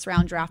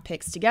first-round draft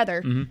picks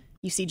together.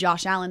 You see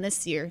Josh Allen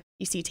this year.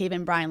 You see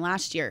Taven Bryan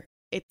last year.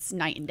 It's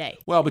night and day.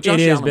 Well, but Josh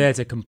Allen, Allen, but it's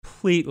a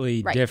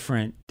completely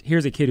different.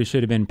 Here's a kid who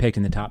should have been picked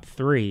in the top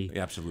 3.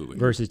 Absolutely.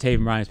 Versus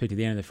Taven Bryan was picked at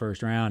the end of the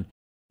first round.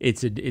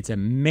 It's a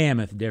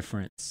mammoth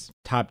difference.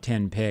 Top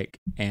 10 pick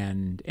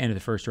and end of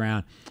the first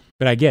round.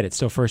 But I get it.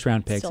 Still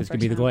first-round picks. It's going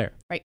to be the glare.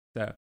 Right.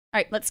 So. All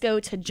right, let's go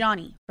to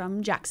Johnny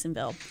from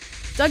Jacksonville.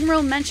 Doug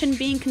Marrone mentioned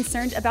being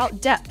concerned about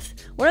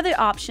depth. What are the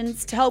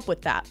options to help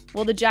with that?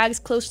 Will the Jags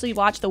closely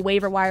watch the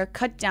waiver wire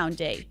cut-down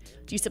day?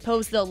 Do you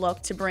suppose they'll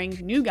look to bring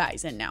new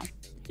guys in now?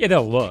 Yeah,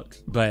 they'll look,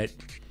 but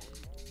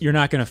you're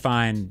not going to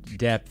find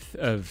depth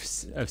of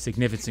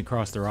significance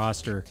across the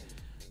roster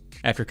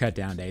after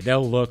cut-down day.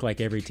 They'll look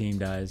like every team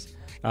does.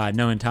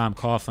 Knowing Tom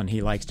Coughlin,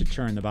 he likes to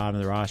churn the bottom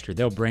of the roster.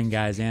 They'll bring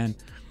guys in.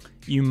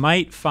 You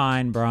might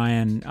find,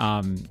 Brian,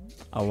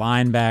 a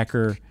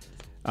linebacker,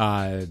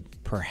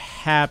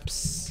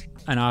 perhaps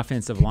an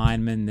offensive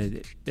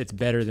lineman that's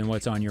better than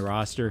what's on your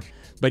roster.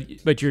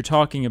 But you're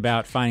talking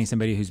about finding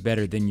somebody who's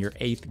better than your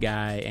 8th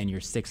guy and your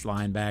 6th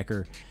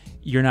linebacker.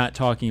 You're not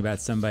talking about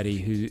somebody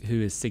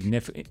who is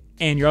significant.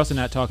 And you're also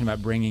not talking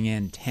about bringing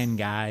in 10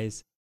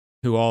 guys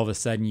who all of a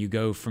sudden you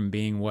go from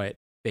being what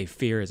they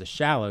fear as a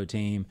shallow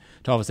team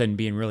to all of a sudden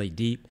being really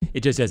deep.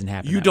 It just doesn't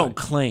happen. You don't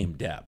claim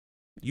depth.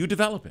 You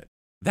develop it.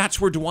 That's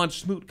where Dawon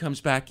Smoot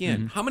comes back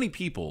in. How many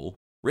people,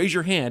 raise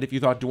your hand if you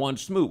thought Dawon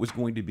Smoot was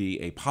going to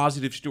be a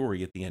positive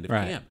story at the end of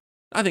camp?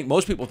 I think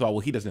most people thought,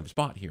 well, he doesn't have a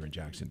spot here in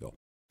Jacksonville.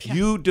 Yeah.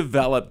 You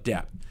develop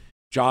depth.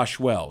 Josh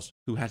Wells,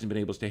 who hasn't been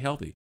able to stay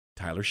healthy.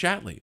 Tyler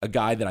Shatley, a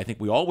guy that I think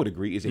we all would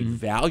agree is a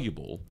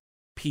valuable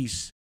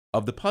piece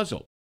of the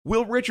puzzle.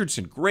 Will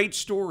Richardson, great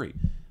story.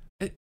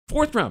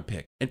 4th round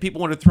pick, and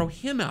people want to throw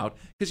him out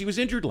because he was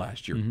injured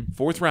last year.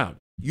 4th round.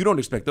 You don't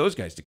expect those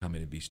guys to come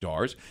in and be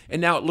stars.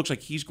 And now it looks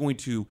like he's going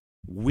to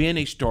win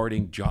a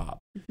starting job,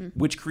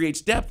 which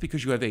creates depth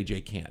because you have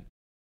A.J. Cann.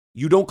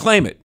 You don't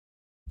claim it.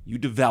 You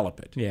develop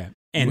it. Yeah.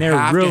 And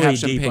they're really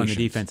deep on the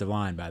defensive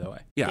line, by the way.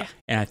 Yeah.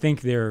 And I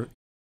think they're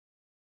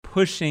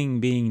pushing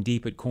being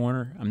deep at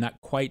corner. I'm not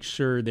quite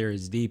sure they're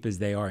as deep as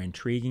they are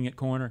intriguing at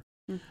corner.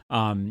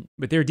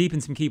 But they're deep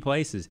in some key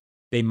places.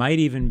 They might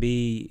even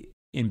be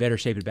in better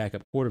shape at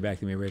backup quarterback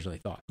than we originally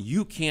thought.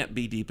 You can't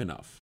be deep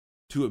enough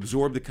to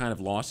absorb the kind of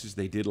losses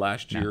they did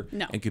last year.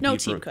 No, and compete no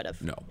team could have.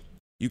 No,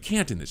 you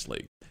can't in this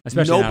league.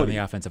 Especially not on the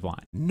offensive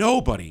line.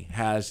 Nobody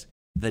has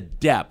the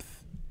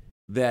depth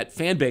that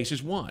fan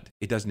bases want.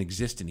 It doesn't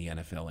exist in the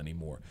NFL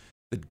anymore.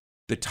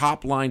 The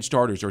top line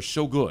starters are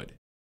so good.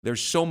 They're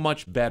so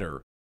much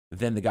better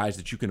than the guys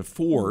that you can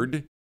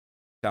afford,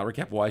 salary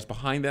cap wise,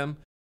 behind them.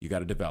 You got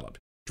to develop.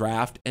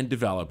 Draft and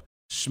develop.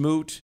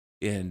 Smoot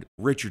and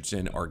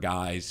Richardson are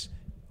guys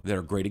that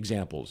are great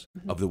examples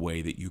of the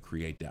way that you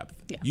create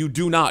depth. Yeah. You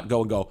do not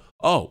go,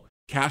 oh,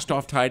 cast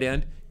off tight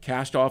end,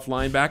 cast off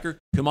linebacker.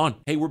 Come on.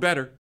 Hey, we're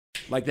better.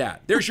 Like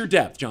that. There's your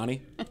depth,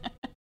 Johnny.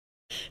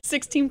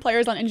 16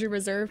 players on injured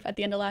reserve at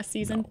the end of last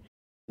season.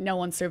 No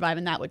one's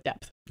surviving that with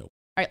depth. Nope.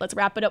 All right, let's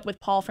wrap it up with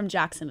Paul from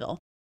Jacksonville.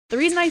 The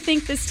reason I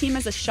think this team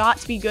has a shot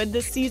to be good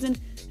this season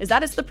is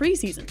that it's the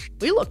preseason.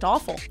 We looked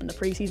awful in the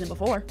preseason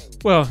before.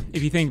 Well,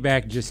 if you think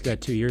back just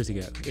 2 years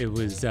ago, it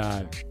was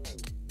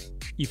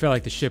you felt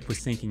like the ship was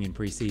sinking in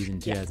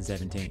preseason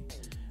 2017.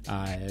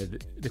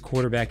 The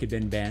quarterback had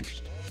been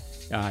benched.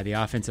 The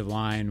offensive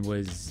line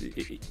was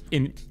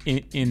in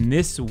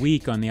this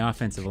week on the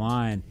offensive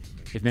line.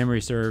 If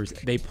memory serves,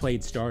 they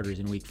played starters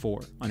in week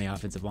 4 on the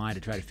offensive line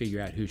to try to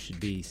figure out who should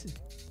be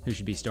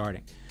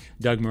starting.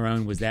 Doug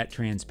Marrone was that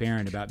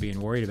transparent about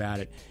being worried about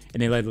it,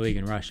 and they led the league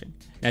in rushing.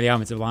 Now, the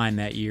offensive line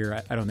that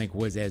year, I don't think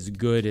was as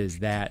good as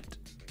that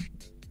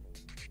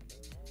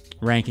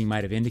ranking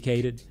might have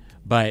indicated,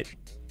 but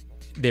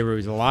there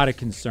was a lot of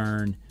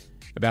concern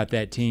about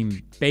that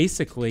team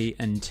basically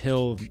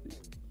until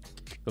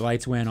the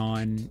lights went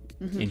on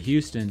in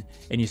Houston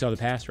and you saw the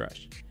pass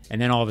rush.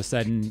 And then all of a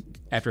sudden,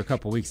 after a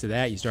couple of weeks of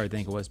that, you started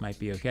thinking, well, this might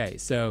be okay.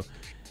 So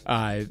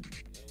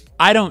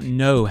I don't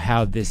know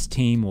how this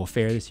team will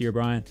fare this year,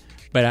 Brian,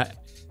 but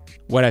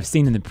what I've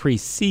seen in the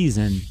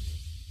preseason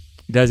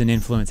doesn't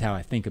influence how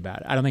I think about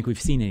it. I don't think we've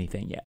seen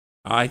anything yet.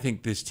 I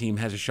think this team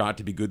has a shot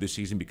to be good this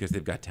season because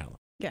they've got talent.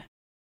 Yeah.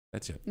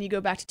 That's it. And you go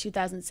back to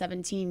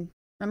 2017.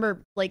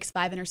 Remember Blake's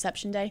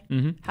 5-interception day?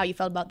 How you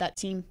felt about that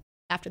team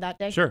after that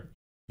day? Sure.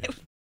 It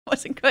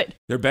wasn't good.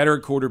 They're better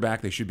at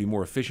quarterback. They should be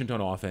more efficient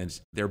on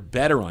offense. They're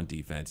better on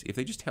defense. If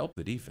they just help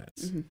the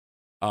defense,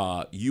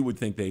 you would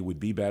think they would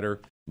be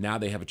better. Now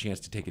they have a chance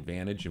to take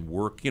advantage and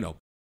work,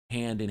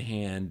 hand in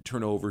hand,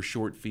 turnover,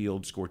 short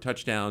field, score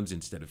touchdowns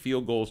instead of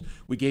field goals.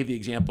 We gave the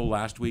example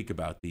last week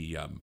about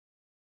the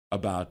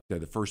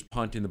first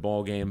punt in the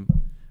ball game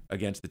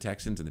against the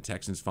Texans, and the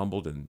Texans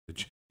fumbled, and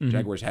the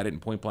Jaguars had it in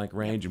point-blank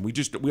range, and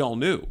we all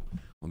knew,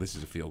 well, this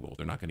is a field goal.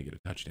 They're not going to get a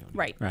touchdown.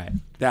 Right.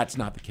 That's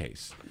not the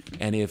case.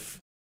 And if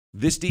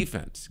this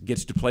defense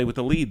gets to play with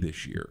the lead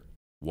this year,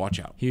 watch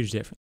out. Huge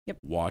difference. Yep.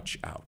 Watch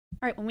out.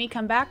 All right, when we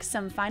come back,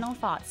 some final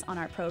thoughts on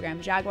our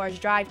program, Jaguars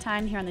Drive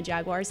Time, here on the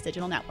Jaguars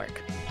Digital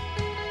Network.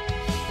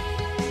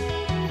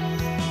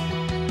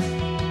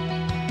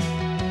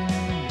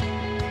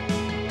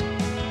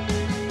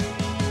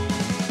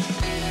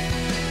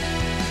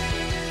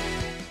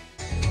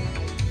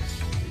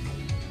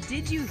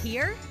 Did you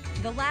hear?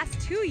 The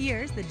last 2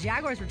 years, the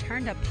Jaguars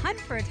returned a punt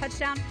for a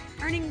touchdown,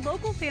 earning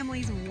local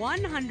families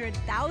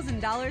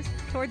 $100,000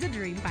 towards a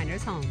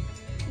Dreamfinders home.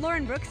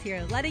 Lauren Brooks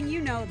here, letting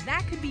you know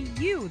that could be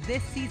you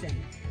this season.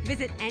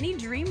 Visit any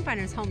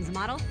Dreamfinders Homes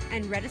model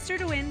and register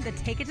to win the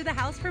Take It to the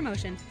House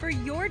promotion for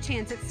your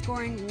chance at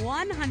scoring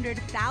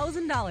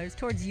 $100,000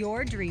 towards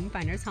your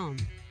Dreamfinders home.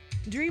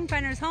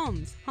 Dreamfinders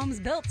Homes, homes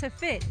built to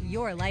fit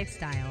your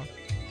lifestyle.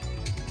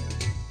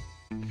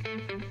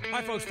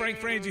 Hi, folks. Frank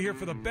Frangie here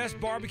for the best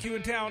barbecue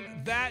in town.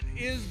 That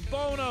is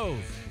Bono's.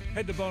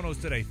 Head to Bono's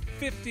today.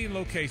 15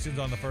 locations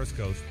on the First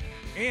Coast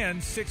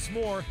and 6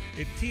 more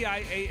at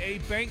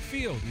TIAA Bank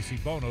Field. You see,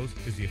 Bono's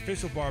is the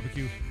official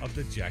barbecue of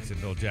the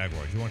Jacksonville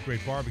Jaguars. You want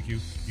great barbecue,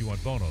 you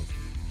want Bono's.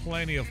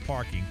 Plenty of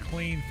parking,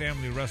 clean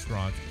family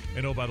restaurants,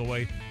 and oh, by the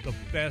way, the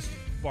best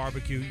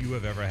barbecue you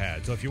have ever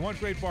had. So if you want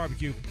great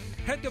barbecue,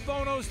 head to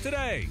Bono's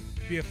today,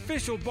 the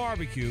official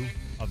barbecue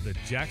of the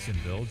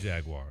Jacksonville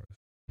Jaguars.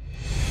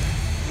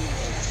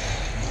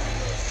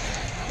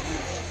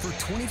 For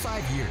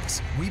 25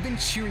 years, we've been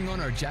cheering on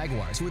our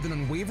Jaguars with an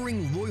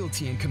unwavering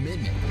loyalty and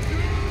commitment.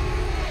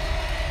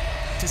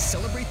 To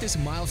celebrate this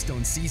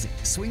milestone season,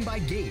 swing by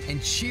Gate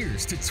and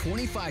cheers to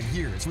 25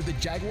 years with the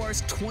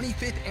Jaguars'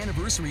 25th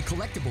Anniversary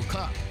Collectible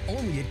Cup.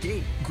 Only at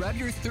Gate. Grab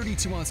your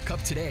 32-ounce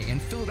cup today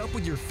and fill it up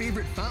with your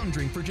favorite fountain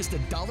drink for just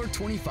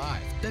 $1.25.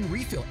 Then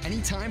refill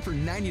anytime for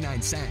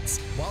 99 cents.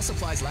 While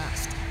supplies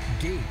last.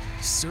 Gate,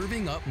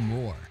 serving up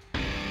more.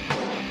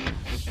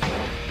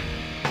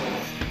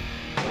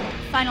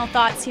 Final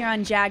thoughts here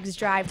on Jags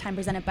Drive Time,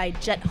 presented by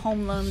Jet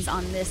Home Loans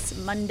on this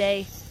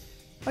Monday.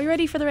 Are you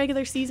ready for the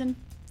regular season?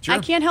 Sure. I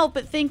can't help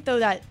but think, though,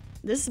 that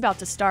this is about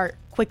to start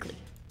quickly.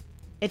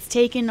 It's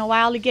taken a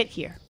while to get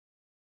here,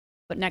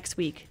 but next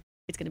week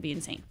it's going to be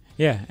insane.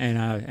 Yeah,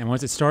 and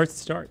once it starts, it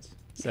starts.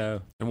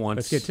 So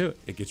let's get to it.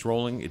 It gets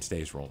rolling, it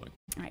stays rolling.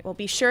 All right, well,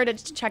 be sure to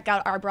check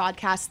out our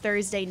broadcast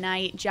Thursday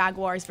night,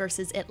 Jaguars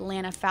versus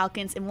Atlanta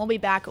Falcons, and we'll be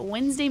back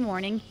Wednesday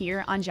morning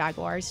here on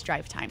Jaguars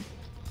Drive Time.